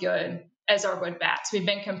not as good as our wood bats. We've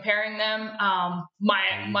been comparing them.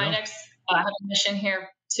 My next I have a mission here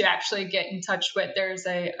to actually get in touch with. There's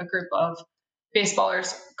a group of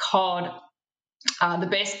baseballers called the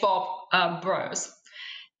Baseball Bros,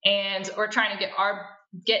 and we're trying to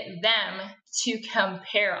get them to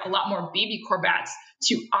compare a lot more BB Core bats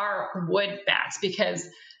to our wood bats, because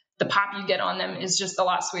the pop you get on them is just a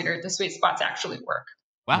lot sweeter. The sweet spots actually work.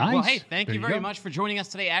 Wow. Nice. Well, hey, thank you very much for joining us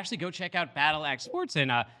today. Ashley, go check out Battle Axe Sports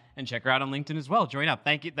and check her out on LinkedIn as well. Join up.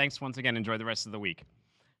 Thank you. Thanks once again. Enjoy the rest of the week.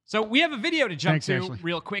 So we have a video to jump to Ashley.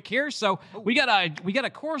 real quick here. So we got a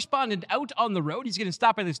correspondent out on the road. He's going to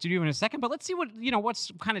stop by the studio in a second, but let's see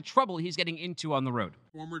what's kind of trouble he's getting into on the road.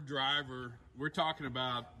 Former driver, we're talking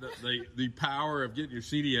about the power of getting your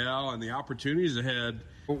CDL and the opportunities ahead.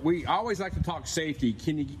 We always like to talk safety.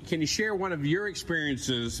 Can you share one of your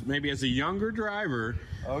experiences, maybe as a younger driver?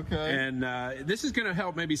 Okay. And this is going to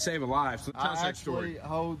help maybe save a life. So tell us that story. I actually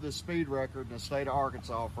hold the speed record in the state of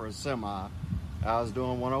Arkansas for a semi. I was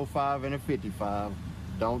doing 105 and a 55.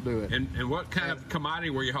 Don't do it. And what kind of commodity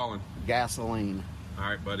were you hauling? Gasoline. All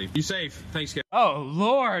right, buddy. Be safe. Thanks, guys. Oh,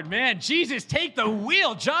 Lord, man. Jesus, take the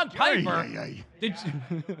wheel. John Piper.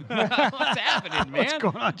 What's happening, man? What's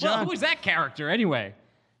going on, John? Well, who's that character anyway?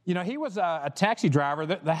 He was a taxi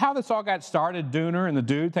driver. How this all got started, Dooner and the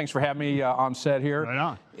Dude, thanks for having me on set here. Right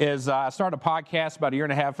on. Is I started a podcast about a year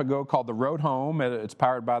and a half ago called The Road Home. It's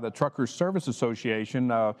powered by the Truckers Service Association.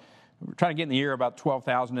 We're trying to get in the ear about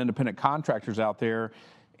 12,000 independent contractors out there.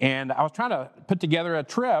 And I was trying to put together a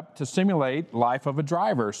trip to simulate life of a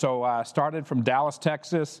driver. So I started from Dallas,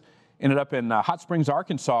 Texas, ended up in Hot Springs,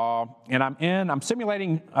 Arkansas, and I'm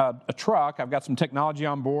simulating a truck. I've got some technology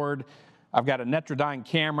on board. I've got a Netrodyne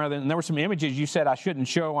camera, and there were some images you said I shouldn't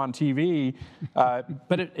show on TV,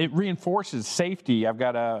 but it reinforces safety. I've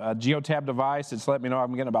got a Geotab device that's letting me know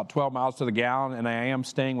I'm getting about 12 miles to the gallon, and I am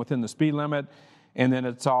staying within the speed limit. And then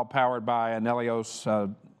it's all powered by an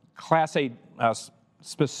Elios Class 8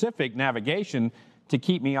 specific navigation to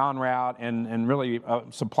keep me on route and really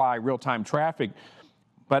supply real-time traffic.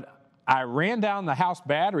 But I ran down the house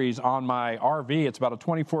batteries on my RV. It's about a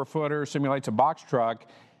 24-footer, simulates a box truck.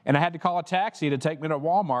 And I had to call a taxi to take me to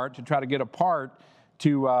Walmart to try to get a part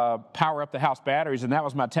to power up the house batteries. And that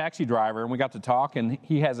was my taxi driver. And we got to talk, and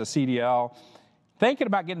he has a CDL. Thinking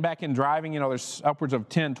about getting back in driving, there's upwards of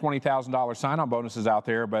 $10,000, $20,000 sign-on bonuses out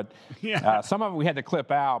there. But some of it we had to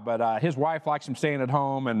clip out. But his wife likes him staying at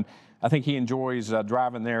home, and I think he enjoys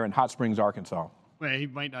driving there in Hot Springs, Arkansas. Well, he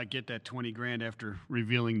might not get that 20 grand after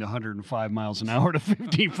revealing the 105 miles an hour to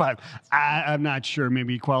 15.5. I'm not sure.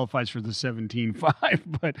 Maybe he qualifies for the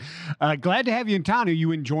 17.5. But glad to have you in town. Are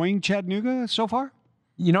you enjoying Chattanooga so far?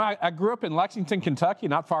 You know, I grew up in Lexington, Kentucky,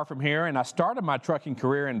 not far from here, and I started my trucking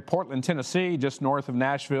career in Portland, Tennessee, just north of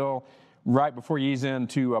Nashville, right before you ease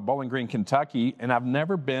into Bowling Green, Kentucky, and I've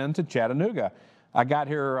never been to Chattanooga. I got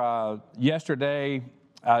here yesterday.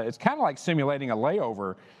 It's kind of like simulating a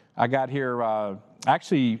layover. I got here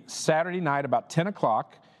actually Saturday night about 10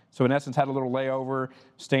 o'clock. So in essence, had a little layover,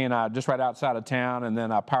 staying just right outside of town, and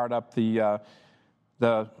then I powered up the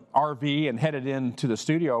RV and headed into the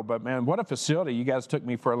studio. But man, what a facility. You guys took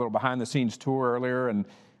me for a little behind-the-scenes tour earlier, and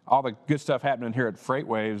all the good stuff happening here at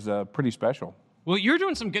FreightWaves, pretty special. Well, you're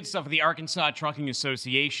doing some good stuff with the Arkansas Trucking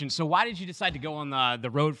Association. So why did you decide to go on the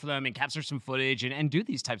road for them and capture some footage and do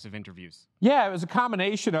these types of interviews? Yeah, it was a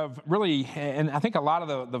combination of really, and I think a lot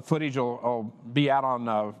of the footage will be out on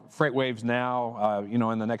FreightWaves now,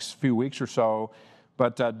 in the next few weeks or so.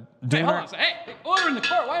 But hey, hold on. Hey, order in the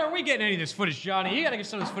court. Why aren't we getting any of this footage, Johnny? You got to give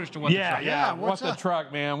some of this footage to What the Truck. Yeah, What the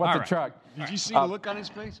Truck, man. What the Truck. Did you see the look on his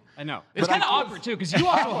face? I know. It's kind of awkward, too, because you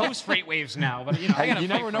also host FreightWaves now. But, you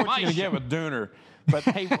never know what you're going to get with Dooner. But,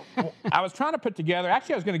 hey, I was trying to put together,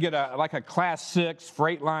 actually, I was going to get a Class 6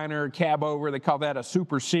 Freightliner cab over. They call that a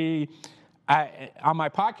Super C. On my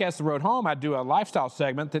podcast, The Road Home, I do a lifestyle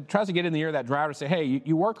segment that tries to get in the ear of that driver to say, hey,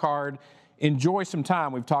 you work hard, enjoy some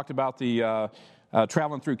time. We've talked about the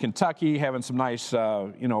traveling through Kentucky, having some nice,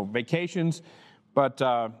 vacations. But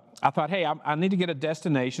I thought, hey, I need to get a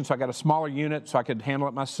destination, so I got a smaller unit so I could handle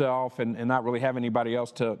it myself and not really have anybody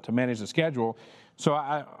else to manage the schedule. So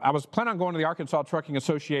I was planning on going to the Arkansas Trucking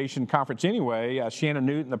Association conference anyway. Shannon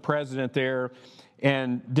Newton, the president there,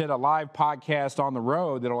 and did a live podcast on the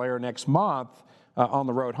road that'll air next month on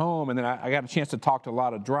the road home. And then I got a chance to talk to a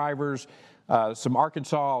lot of drivers, some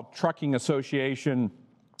Arkansas Trucking Association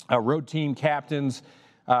road team captains.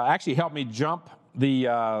 Actually helped me jump the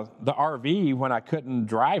RV when I couldn't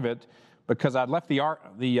drive it because I'd left the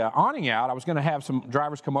awning out. I was going to have some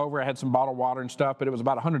drivers come over. I had some bottled water and stuff, but it was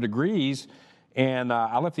about 100 degrees. And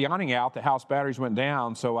I left the awning out. The house batteries went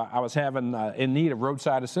down, so I was having in need of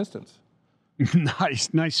roadside assistance. Nice.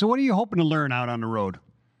 So what are you hoping to learn out on the road?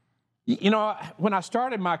 When I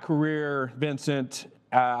started my career, Vincent,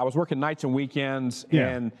 I was working nights and weekends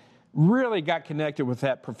and really got connected with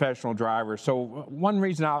that professional driver. So one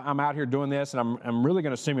reason I'm out here doing this, and I'm really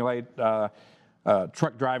going to simulate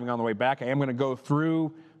truck driving on the way back. I am going to go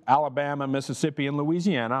through Alabama, Mississippi, and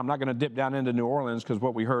Louisiana. I'm not going to dip down into New Orleans because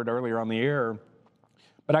what we heard earlier on the air.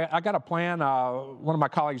 But I got a plan. One of my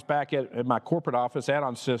colleagues back at my corporate office,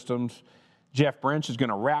 Add-On Systems, Jeff Brench, is going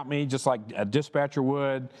to route me just like a dispatcher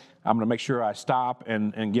would. I'm going to make sure I stop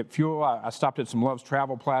and get fuel. I stopped at some Love's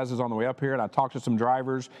Travel Plazas on the way up here, and I talked to some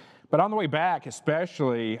drivers. But on the way back,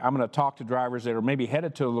 especially, I'm going to talk to drivers that are maybe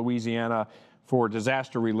headed to Louisiana for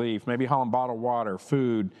disaster relief, maybe hauling bottled water,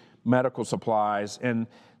 food, medical supplies. And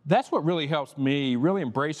that's what really helps me really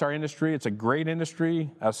embrace our industry. It's a great industry.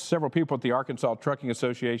 Several people at the Arkansas Trucking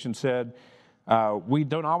Association said, we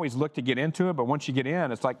don't always look to get into it, but once you get in,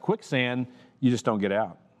 it's like quicksand. You just don't get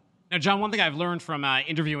out. Now, John, one thing I've learned from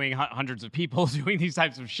interviewing hundreds of people doing these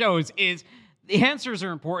types of shows is the answers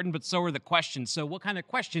are important, but so are the questions. So what kind of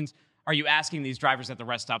questions are you asking these drivers at the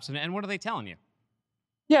rest stops, and what are they telling you?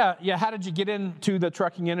 Yeah. How did you get into the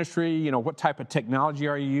trucking industry? What type of technology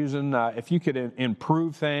are you using? If you could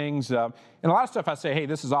improve things. And a lot of stuff I say, hey,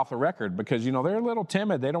 this is off the record because, they're a little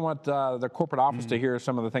timid. They don't want their corporate office to hear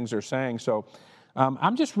some of the things they're saying. So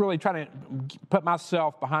I'm just really trying to put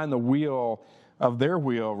myself behind the wheel of their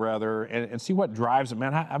wheel, rather, and see what drives them.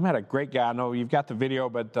 Man, I met a great guy. I know you've got the video,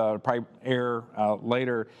 but probably air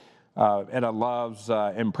later at a Love's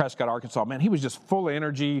in Prescott, Arkansas. Man, he was just full of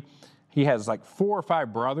energy. He has like 4 or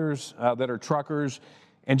 5 brothers that are truckers,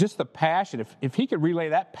 and just the passion. If he could relay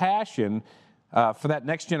that passion for that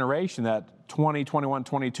next generation, that 20, 21,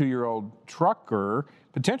 22-year-old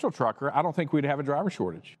potential trucker, I don't think we'd have a driver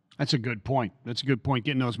shortage. That's a good point.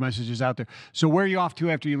 Getting those messages out there. So where are you off to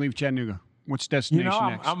after you leave Chattanooga? What's destination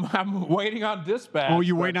next? I'm waiting on dispatch. Oh,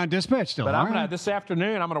 you're waiting on dispatch still? But this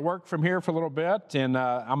afternoon, I'm going to work from here for a little bit, and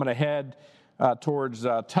I'm going to head towards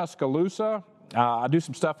Tuscaloosa. I do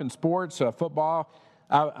some stuff in sports, football.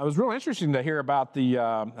 I was real interesting to hear about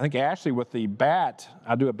I think Ashley with the bat.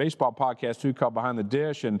 I do a baseball podcast too called Behind the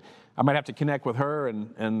Dish, and I might have to connect with her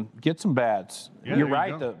and get some bats. Yeah, You're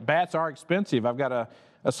right, the bats are expensive. I've got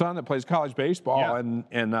a son that plays college baseball,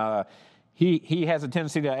 and he has a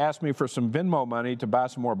tendency to ask me for some Venmo money to buy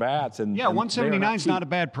some more bats. And Yeah, $179 is not a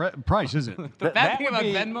bad price, is it? The bad thing about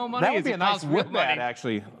Venmo money that would is be it a nice costs wood real bat, money.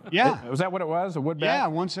 actually. Yeah. Was that what it was? A wood bat?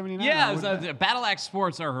 Yeah, $179. Yeah, it was, Battle Axe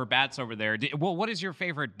Sports are her bats over there. Well, what is your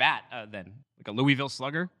favorite bat then? Like a Louisville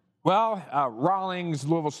Slugger? Well, Rawlings,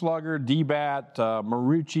 Louisville Slugger, D-Bat,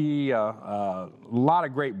 Marucci, a lot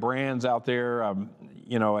of great brands out there. And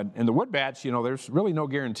the wood bats, there's really no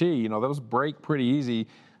guarantee. Those break pretty easy.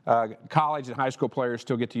 College and high school players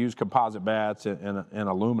still get to use composite bats and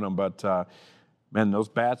aluminum, but man, those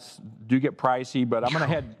bats do get pricey. But I'm going to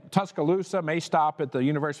head Tuscaloosa, may stop at the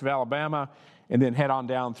University of Alabama, and then head on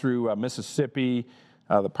down through Mississippi,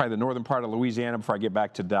 probably the northern part of Louisiana before I get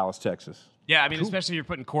back to Dallas, Texas. Yeah, I mean, especially if you're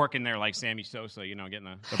putting cork in there like Sammy Sosa, getting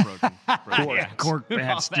the protein. Cork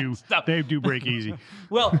bats they do break easy.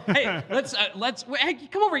 Well, hey, let's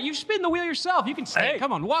come over. You spin the wheel yourself. You can stay. Hey.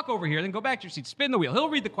 Come on, walk over here, then go back to your seat. Spin the wheel. He'll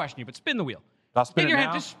read the question to you, but spin the wheel. I'll spin Take your it hand.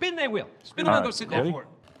 now? Just spin that wheel. Spin the wheel. Go sit down. Ready?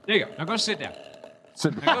 There you go. Now go sit down.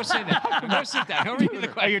 Now go sit down. Go sit down. He'll read you the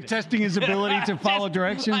question. Are you testing his ability to follow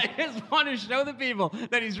directions? I just want to show the people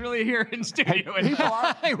that he's really here in studio.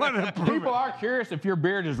 People are curious if your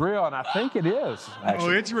beard is real, and I think it is.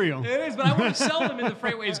 Actually. Oh, it's real. It is, but I want to sell them in the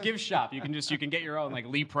Freightways gift shop. You can get your own like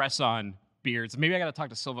Lee Press-on beards. Maybe I got to talk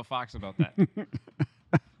to Silva Fox about that.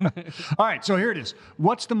 All right, so here it is.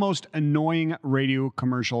 What's the most annoying radio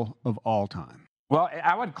commercial of all time? Well,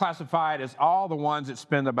 I would classify it as all the ones that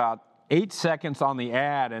spend about 8 seconds on the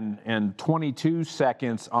ad and 22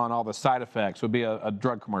 seconds on all the side effects. Would be a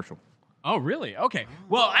drug commercial. Oh, really? Okay.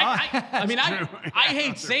 Well, I mean, I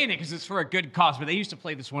hate saying it because it's for a good cause, but they used to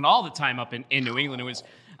play this one all the time up in New England. It was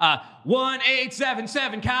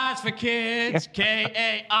 1877 Cars for Kids,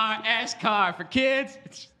 KARS car for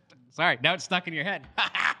kids. Sorry, now it's stuck in your head.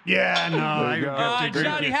 Yeah, no.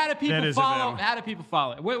 Johnny, how do people follow? How do people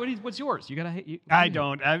follow? What's yours? You gotta. I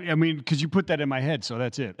don't. I mean, because you put that in my head, so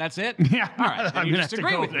that's it. That's it. Yeah. All right. Then you just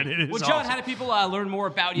agree with it. Well, John, how do people learn more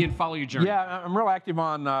about you and follow your journey? Yeah, I'm real active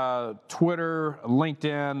on Twitter,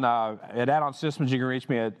 LinkedIn. At Add-On Systems, you can reach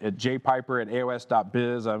me at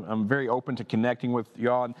jpiper@aos.biz. I'm very open to connecting with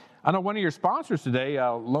y'all. And I know one of your sponsors today,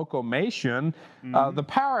 Locomation, the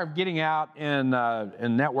power of getting out and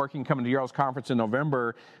networking, coming to your all's conference in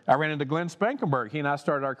November. I ran into Glenn Spankenberg. He and I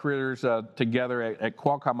started our careers together at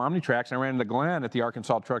Qualcomm Omnitrax, and I ran into Glenn at the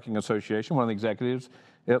Arkansas Trucking Association, one of the executives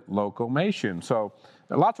at Locomation. So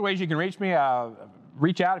lots of ways you can reach me.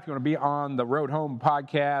 Reach out if you want to be on the Road Home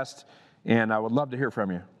podcast, and I would love to hear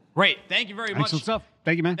from you. Great. Thank you very much. Excellent stuff.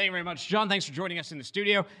 Thank you, man. Thank you very much. John, thanks for joining us in the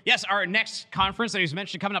studio. Yes, our next conference that he was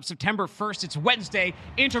mentioned coming up September 1st. It's Wednesday,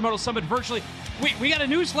 Intermodal Summit virtually. We got a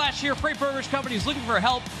news flash here. Freight Brokerage Company is looking for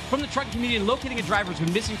help from the trucking community in locating a driver who's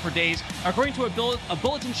been missing for days. According to a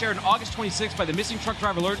bulletin shared on August 26th by the Missing Truck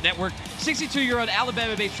Driver Alert Network, 62-year-old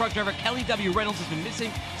Alabama-based truck driver Kelly W. Reynolds has been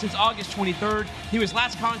missing since August 23rd. He was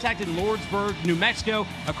last contacted in Lordsburg, New Mexico,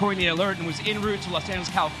 according to the alert, and was en route to Los Angeles,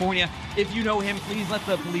 California. If you know him, please let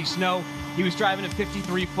the police know. He was driving a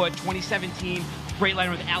 53-foot 2017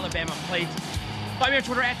 Freightliner with Alabama plates. Find me on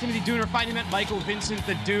Twitter at Timothy Dooner. Find him at Michael Vincent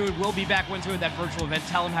the Dude. We'll be back Wednesday with that virtual event.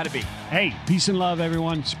 Tell him how to be. Hey, peace and love,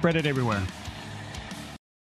 everyone. Spread it everywhere.